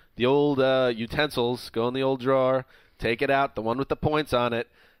out the old utensils, go in the old drawer, take it out, the one with the points on it,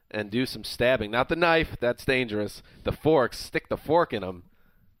 and do some stabbing. Not the knife. That's dangerous. The forks. Stick the fork in them.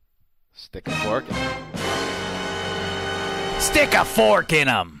 Stick a fork in them. Stick a fork in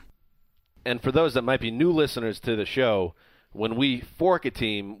them. And for those that might be new listeners to the show, when we fork a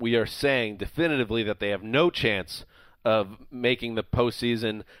team, we are saying definitively that they have no chance of making the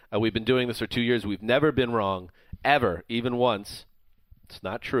postseason. We've been doing this for 2 years. We've never been wrong, ever, even once. It's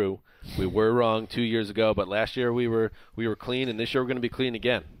not true. We were wrong 2 years ago, but last year we were clean, and this year we're going to be clean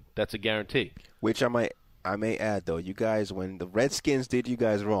again. That's a guarantee. Which I may add, though, you guys, when the Redskins did you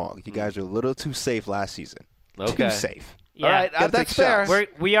guys wrong, you guys were a little too safe last season. Okay. Too safe. Yeah, all right, that's fair.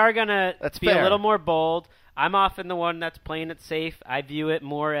 We are going to be fair. a little more bold. I'm often the one that's playing it safe. I view it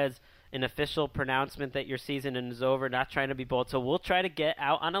more as an official pronouncement that your season is over, not trying to be bold. So we'll try to get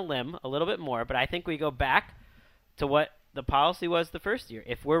out on a limb a little bit more, but I think we go back to what the policy was the first year.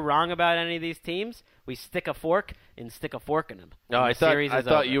 If we're wrong about any of these teams, we stick a fork in them. No, I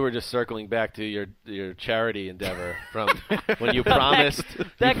thought you were just circling back to your charity endeavor from when you promised.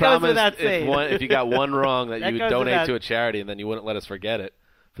 that goes without saying. If you got one wrong, that you would donate to a charity, and then you wouldn't let us forget it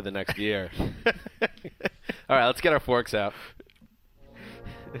for the next year. All right, let's get our forks out.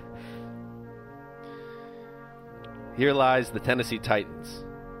 Here lies the Tennessee Titans,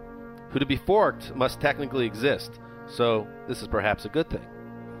 who to be forked must technically exist. So this is perhaps a good thing.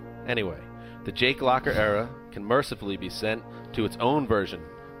 Anyway, the Jake Locker era can mercifully be sent to its own version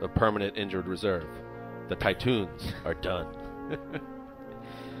of permanent injured reserve. The Titans are done.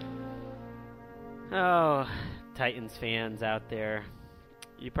 Oh, Titans fans out there,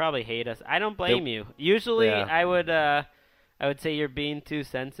 you probably hate us. I don't blame you. Usually, yeah. I would say you're being too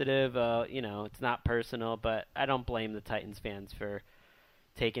sensitive. It's not personal, but I don't blame the Titans fans for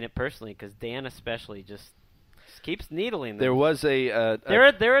taking it personally, because Dan especially just keeps needling them. There was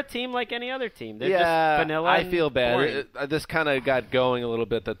they're a team like any other team. They're just vanilla. I feel bad. This kind of got going a little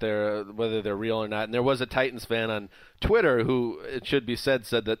bit that whether they're real or not. And there was a Titans fan on Twitter who, it should be said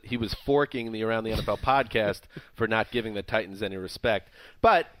that he was forking the Around the NFL podcast for not giving the Titans any respect.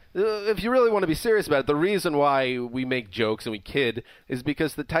 But if you really want to be serious about it, the reason why we make jokes and we kid is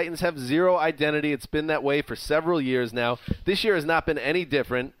because the Titans have zero identity. It's been that way for several years now. This year has not been any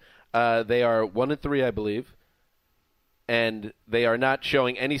different. They are 1-3, I believe. And they are not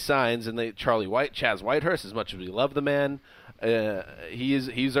showing any signs. And Chaz Whitehurst, as much as we love the man,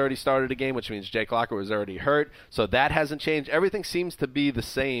 he's already started a game, which means Jake Locker was already hurt. So that hasn't changed. Everything seems to be the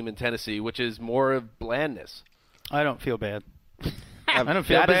same in Tennessee, which is more of blandness. I don't feel bad. I don't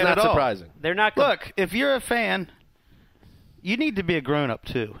feel bad at all. That is not surprising. They're not. Look, if you're a fan, you need to be a grown-up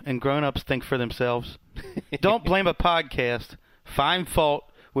too, and grown-ups think for themselves. Don't blame a podcast. Find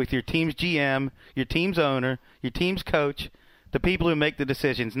fault with your team's GM, your team's owner, your team's coach, the people who make the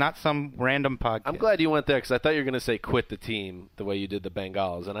decisions, not some random podcast. I'm glad you went there, because I thought you were going to say quit the team the way you did the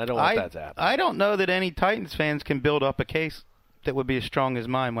Bengals, and I don't want that to happen. I don't know that any Titans fans can build up a case that would be as strong as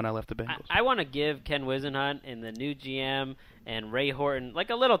mine when I left the Bengals. I want to give Ken Wisenhunt and the new GM and Ray Horton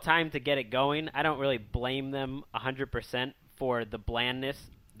a little time to get it going. I don't really blame them 100% for the blandness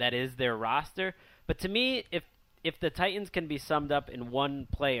that is their roster. But to me, if the Titans can be summed up in one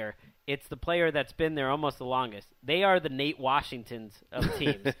player, it's the player that's been there almost the longest. They are the Nate Washingtons of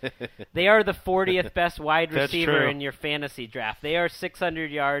teams. They are the 40th best wide receiver in your fantasy draft. They are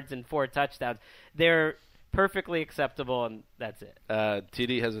 600 yards and 4 touchdowns. They're perfectly acceptable, and that's it.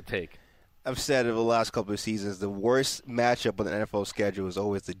 TD has a take. I've said over the last couple of seasons, the worst matchup on the NFL schedule is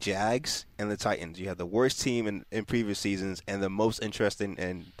always the Jags and the Titans. You have the worst team in previous seasons and the most interesting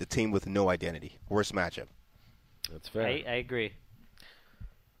and the team with no identity. Worst matchup. That's fair. I agree.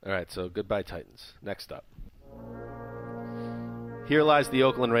 All right, so goodbye, Titans. Next up. Here lies the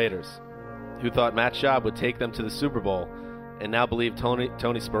Oakland Raiders, who thought Matt Schaub would take them to the Super Bowl and now believe Tony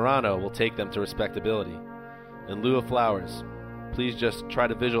Sparano will take them to respectability. In lieu of flowers, please just try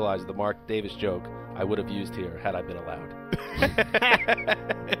to visualize the Mark Davis joke I would have used here had I been allowed.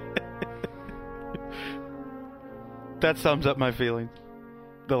 That sums up my feelings.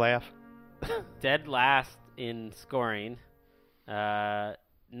 The laugh. Dead last in scoring. Not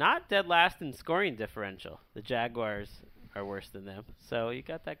dead last in scoring differential. The Jaguars are worse than them. So you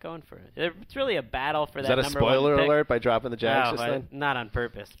got that going for it. It's really a battle for Is that that a number spoiler one pick. alert by dropping the Jags just then? Not on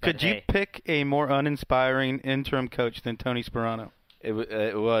purpose. Could you pick a more uninspiring interim coach than Tony Sparano?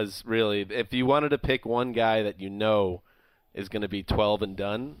 It was really, if you wanted to pick one guy that you know is going to be 12 and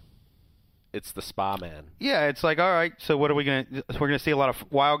done, it's the Spa man. Yeah, it's like, all right, so what are we going to – we're going to see a lot of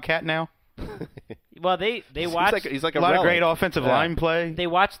Wildcat now? Well, they watched he's like a lot relic. of great offensive line play. They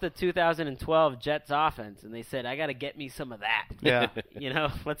watched the 2012 Jets offense, and they said, I got to get me some of that. Yeah.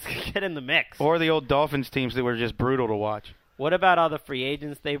 Let's get in the mix. Or the old Dolphins teams that were just brutal to watch. What about all the free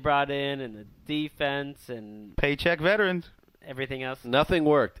agents they brought in and the defense and paycheck veterans? Everything else? Nothing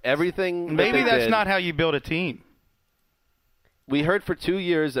worked. Everything. Maybe that's not how you build a team. We heard for 2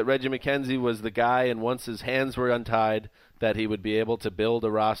 years that Reggie McKenzie was the guy, and once his hands were untied, that he would be able to build a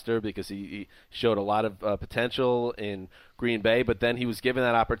roster because he showed a lot of potential in Green Bay, but then he was given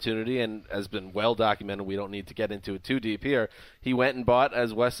that opportunity, and has been well documented. We don't need to get into it too deep here. He went and bought,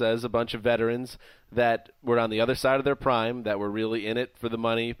 as Wes says, a bunch of veterans that were on the other side of their prime, that were really in it for the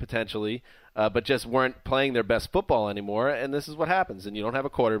money potentially, but just weren't playing their best football anymore, and this is what happens. And you don't have a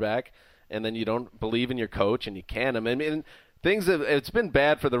quarterback, and then you don't believe in your coach, and you can. I mean, it's been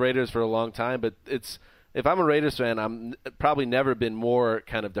bad for the Raiders for a long time, but if I'm a Raiders fan, I'm probably never been more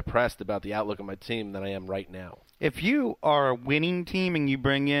kind of depressed about the outlook of my team than I am right now. If you are a winning team and you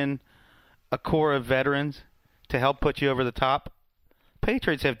bring in a core of veterans to help put you over the top,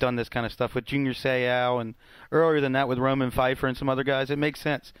 Patriots have done this kind of stuff with Junior Seau and earlier than that with Roman Pfeiffer and some other guys. It makes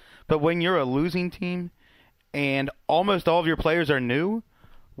sense. But when you're a losing team and almost all of your players are new,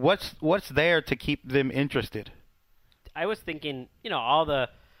 what's there to keep them interested? I was thinking, all the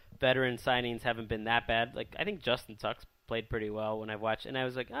veteran signings haven't been that bad. Like, I think Justin Tuck's played pretty well when I've watched, and I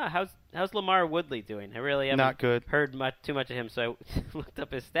was like, how's Lamar Woodley doing? I really haven't Not good. heard too much of him, so I looked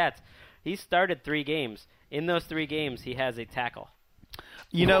up his stats. He started 3 games. In those 3 games, he has a tackle.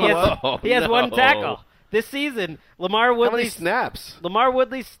 He has 1 tackle. This season, Lamar Woodley's How many snaps? Lamar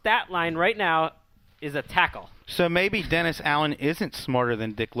Woodley's stat line right now is a tackle. So maybe Dennis Allen isn't smarter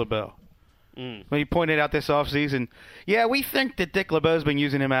than Dick LeBeau. When he pointed out this offseason, yeah, we think that Dick LeBeau's been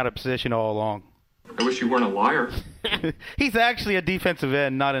using him out of position all along. I wish you weren't a liar. He's actually a defensive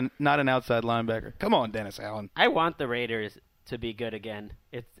end, not an outside linebacker. Come on, Dennis Allen. I want the Raiders to be good again.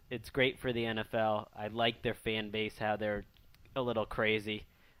 It's great for the NFL. I like their fan base, how they're a little crazy.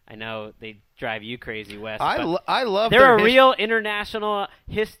 I know they drive you crazy, Wes. I love they're a real international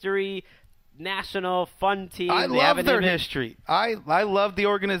history, national fun team. I love their history. I love the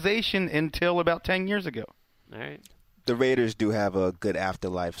organization until about 10 years ago. All right. The Raiders do have a good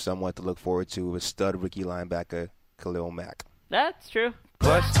afterlife somewhat to look forward to with stud rookie linebacker Khalil Mack. That's true.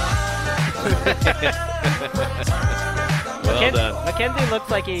 Plus, Well done. McKenzie looks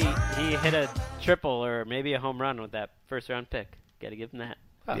like he hit a triple or maybe a home run with that first-round pick. Got to give him that.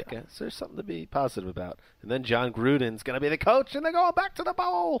 Okay, so there's something to be positive about. And then John Gruden's going to be the coach, and they're going back to the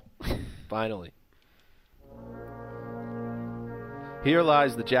bowl. Finally. Here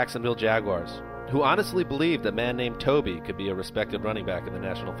lies the Jacksonville Jaguars, who honestly believed a man named Toby could be a respected running back in the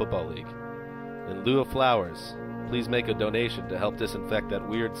National Football League. In lieu of flowers, please make a donation to help disinfect that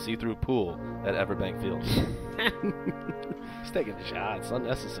weird see-through pool at Everbank Field. He's taking shots,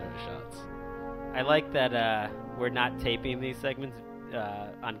 unnecessary shots. I like that we're not taping these segments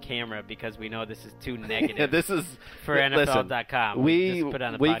on camera because we know this is too negative. Yeah, this is for NFL.com. We just put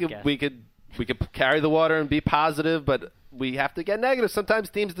on the podcast. we could carry the water and be positive, but we have to get negative. Sometimes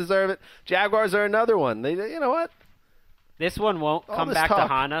teams deserve it. Jaguars are another one. You know what? This one won't All come this back talk. to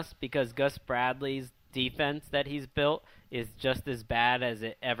haunt us because Gus Bradley's defense that he's built is just as bad as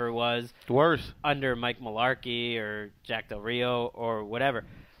it ever was. Worse. Under Mike Mularkey or Jack Del Rio or whatever.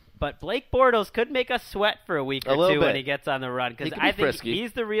 But Blake Bortles could make us sweat for a week or two when he gets on the run because I think frisky.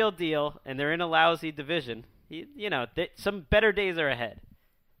 he's the real deal, and they're in a lousy division. Some better days are ahead.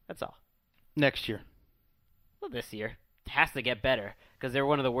 That's all. Next year. Well, this year. It has to get better because they're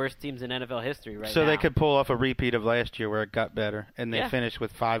one of the worst teams in NFL history right now. So they could pull off a repeat of last year where it got better, and they Yeah. finished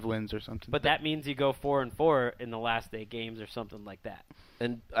with 5 wins or something. But that means you go 4-4 in the last 8 games or something like that.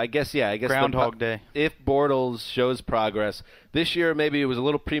 And I guess Groundhog Day. If Bortles shows progress this year, maybe it was a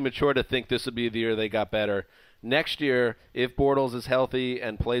little premature to think this would be the year they got better. Next year, if Bortles is healthy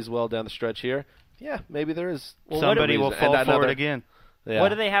and plays well down the stretch here, yeah, maybe there is. Somebody will fall for it again. Yeah, what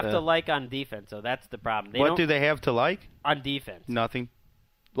do they have to like on defense? So that's the problem. What do they have to like? On defense. Nothing.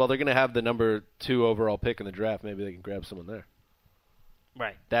 Well, they're going to have the number 2 overall pick in the draft. Maybe they can grab someone there.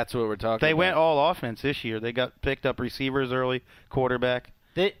 Right. That's what we're talking about. They went all offense this year. They picked up receivers early, quarterback.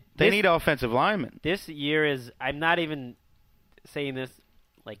 They need offensive linemen. This year is, I'm not even saying this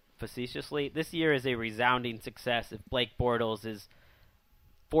like facetiously, this year is a resounding success if Blake Bortles is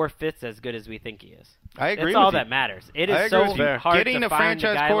 4/5 as good as we think he is. I agree That's with all you. that matters. It I is agree so with you. hard Getting to a find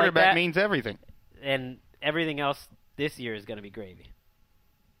franchise guy quarterback like that, means everything. and everything else this year is going to be gravy.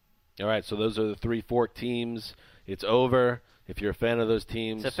 All right, so those are the 3 fork teams. It's over. If you're a fan of those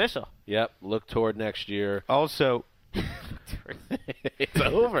teams, It's official. Yep, look toward next year. Also, It's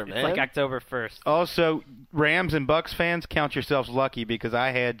over, man. It's like October 1st. Also, Rams and Bucks fans, count yourselves lucky because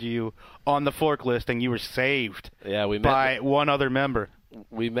I had you on the fork list and you were saved. Yeah, we met by one other member.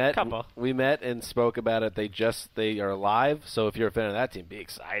 We met. Couple. We met and spoke about it. They are alive. So if you're a fan of that team, be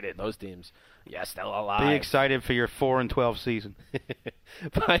excited. Those teams, still alive. Be excited for your 4-12 season.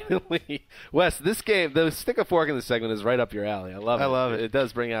 Finally, Wes, this game, the stick a fork in the segment is right up your alley. I love it. I love it. It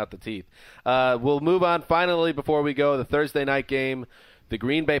does bring out the teeth. We'll move on finally before we go. The Thursday night game. The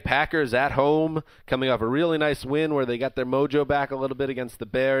Green Bay Packers at home, coming off a really nice win where they got their mojo back a little bit against the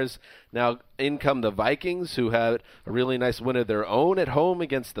Bears. Now in come the Vikings, who had a really nice win of their own at home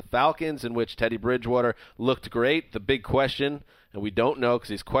against the Falcons, in which Teddy Bridgewater looked great. The big question, and we don't know because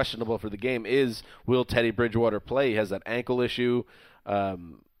he's questionable for the game, is will Teddy Bridgewater play? He has that ankle issue.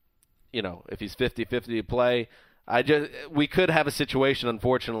 If he's 50-50 to play. We could have a situation,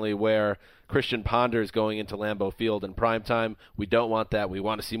 unfortunately, where Christian Ponder is going into Lambeau Field in primetime. We don't want that. We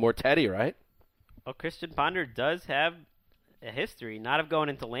want to see more Teddy, right? Well, Christian Ponder does have a history, not of going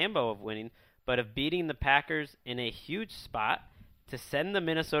into Lambeau of winning, but of beating the Packers in a huge spot to send the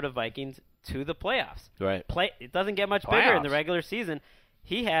Minnesota Vikings to the playoffs. Right. It doesn't get much bigger in the regular season.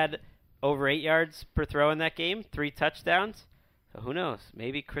 He had over 8 yards per throw in that game, 3 touchdowns. So who knows?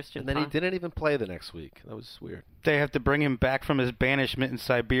 Maybe Christian. And then he didn't even play the next week. That was weird. They have to bring him back from his banishment in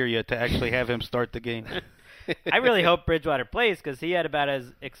Siberia to actually have him start the game. I really hope Bridgewater plays because he had about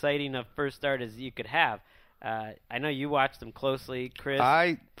as exciting a first start as you could have. I know you watched him closely, Chris.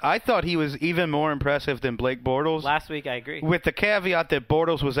 I thought he was even more impressive than Blake Bortles. Last week, I agree. With the caveat that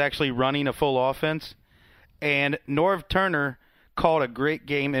Bortles was actually running a full offense, and Norv Turner called a great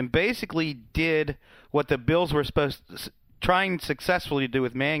game and basically did what the Bills were trying successfully to do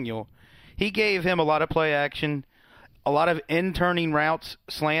with Manuel. He gave him a lot of play action, a lot of in-turning routes,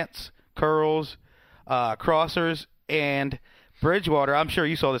 slants, curls, crossers, and Bridgewater, I'm sure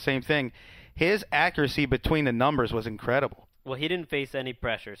you saw the same thing. His accuracy between the numbers was incredible. Well, he didn't face any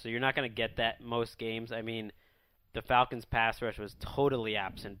pressure, so you're not going to get that most games. I mean, the Falcons' pass rush was totally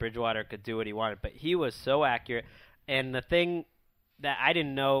absent. Bridgewater could do what he wanted, but he was so accurate. And the thing that I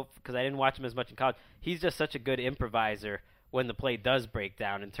didn't know, because I didn't watch him as much in college, he's just such a good improviser when the play does break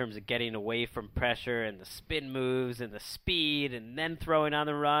down in terms of getting away from pressure and the spin moves and the speed and then throwing on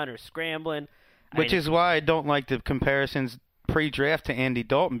the run or scrambling. Which is why I don't like the comparisons pre-draft to Andy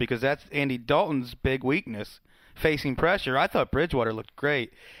Dalton, because that's Andy Dalton's big weakness, facing pressure. I thought Bridgewater looked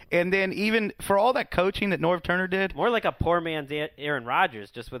great. And then even for all that coaching that Norv Turner did. More like a poor man's Aaron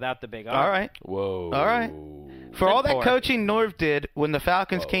Rodgers, just without the big arm. All right. Whoa. All right. For all that coaching Norv did, when the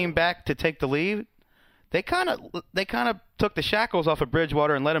Falcons came back to take the lead, they kind of took the shackles off of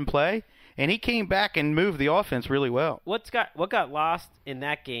Bridgewater and let him play, and he came back and moved the offense really well. What got lost in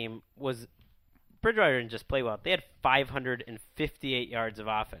that game was Bridgewater didn't just play well. They had 558 yards of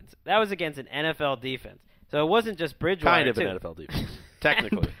offense. That was against an NFL defense. So it wasn't just Bridgewater. Kind of an NFL defense,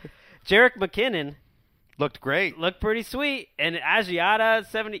 technically. Jerick McKinnon looked great. Looked pretty sweet. And Asiata,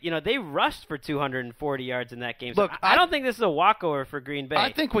 70, they rushed for 240 yards in that game. So Look, I don't think this is a walkover for Green Bay.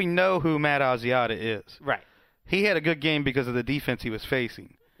 I think we know who Matt Asiata is. Right. He had a good game because of the defense he was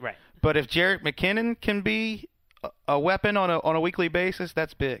facing. Right. But if Jerick McKinnon can be a weapon on a weekly basis,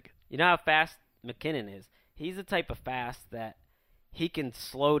 that's big. You know how fast McKinnon is? He's the type of fast that he can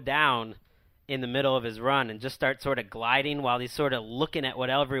slow down in the middle of his run and just start sort of gliding while he's sort of looking at what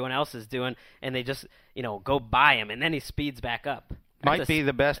everyone else is doing, and they just, go by him, and then he speeds back up. Might be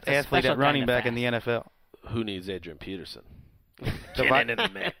the best athlete at running back in the NFL. Who needs Adrian Peterson?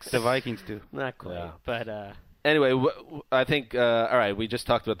 The Vikings do. Not quite. Yeah. But, Anyway, I think, all right, we just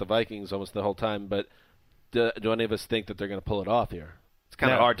talked about the Vikings almost the whole time, but do any of us think that they're going to pull it off here? It's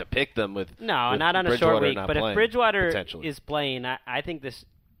kind of hard to pick them with not on a short week. But if Bridgewater is playing, I think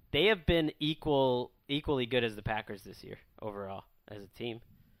they have been equally good as the Packers this year overall as a team.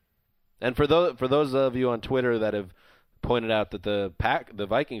 And for those of you on Twitter that have pointed out that the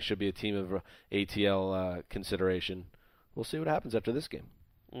Vikings should be a team of ATL consideration, we'll see what happens after this game.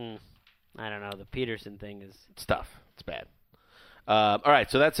 I don't know. The Peterson thing is tough. It's bad. All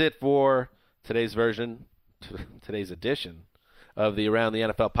right, so that's it for today's edition of the Around the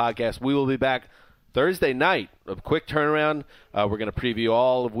NFL podcast. We will be back Thursday night. A quick turnaround. We're going to preview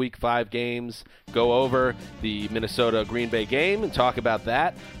all of Week 5 games, go over the Minnesota-Green Bay game, and talk about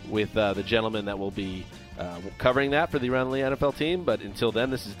that with the gentleman that will be covering that for the Around the NFL team. But until then,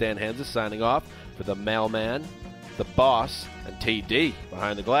 this is Dan Hanzus signing off for the mailman, the boss, and TD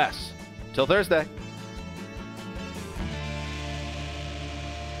behind the glass. Till Thursday.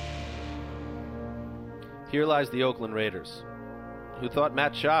 Here lies the Oakland Raiders, who thought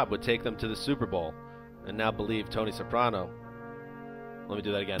Matt Schaub would take them to the Super Bowl, and now believe Tony Soprano. Let me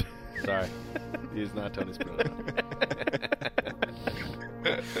do that again. Sorry. He's not Tony Soprano.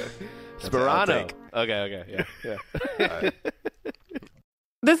 Sperano. Okay, yeah. Right.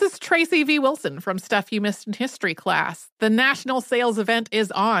 This is Tracy V. Wilson from Stuff You Missed in History class. The national sales event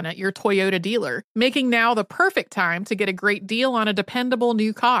is on at your Toyota dealer, making now the perfect time to get a great deal on a dependable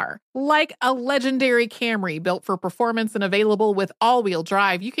new car. Like a legendary Camry built for performance and available with all-wheel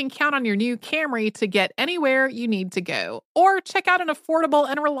drive, you can count on your new Camry to get anywhere you need to go. Or check out an affordable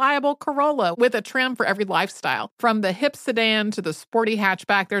and reliable Corolla with a trim for every lifestyle. From the hip sedan to the sporty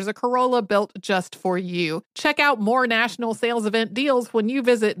hatchback, there's a Corolla built just for you. Check out more national sales event deals when you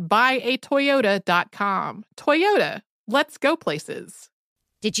visit buyatoyota.com. Toyota, let's go places.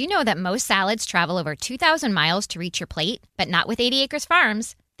 Did you know that most salads travel over 2,000 miles to reach your plate? But not with 80 Acres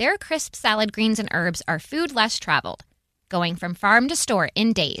Farms. Their crisp salad greens and herbs are food less traveled, going from farm to store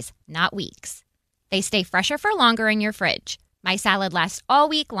in days, not weeks. They stay fresher for longer in your fridge. My salad lasts all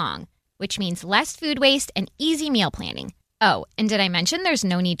week long, which means less food waste and easy meal planning. Oh, and did I mention there's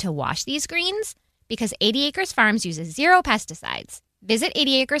no need to wash these greens? Because 80 Acres Farms uses 0 pesticides. Visit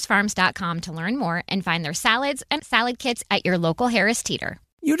 80acresfarms.com to learn more and find their salads and salad kits at your local Harris Teeter.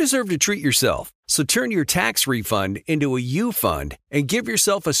 You deserve to treat yourself, so turn your tax refund into a U fund and give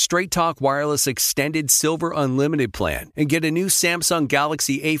yourself a Straight Talk Wireless Extended Silver Unlimited plan and get a new Samsung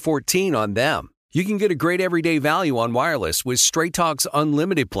Galaxy A14 on them. You can get a great everyday value on wireless with Straight Talk's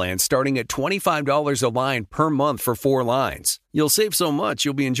Unlimited plan starting at $25 a line per month for 4 lines. You'll save so much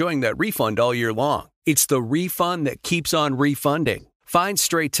you'll be enjoying that refund all year long. It's the refund that keeps on refunding. Find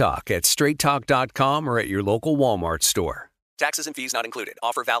Straight Talk at straighttalk.com or at your local Walmart store. Taxes and fees not included.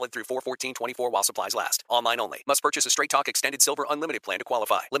 Offer valid through 4/14/24 while supplies last. Online only. Must purchase a Straight Talk Extended Silver Unlimited plan to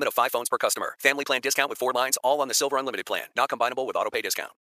qualify. Limit of 5 phones per customer. Family plan discount with 4 lines, all on the Silver Unlimited plan. Not combinable with auto pay discount.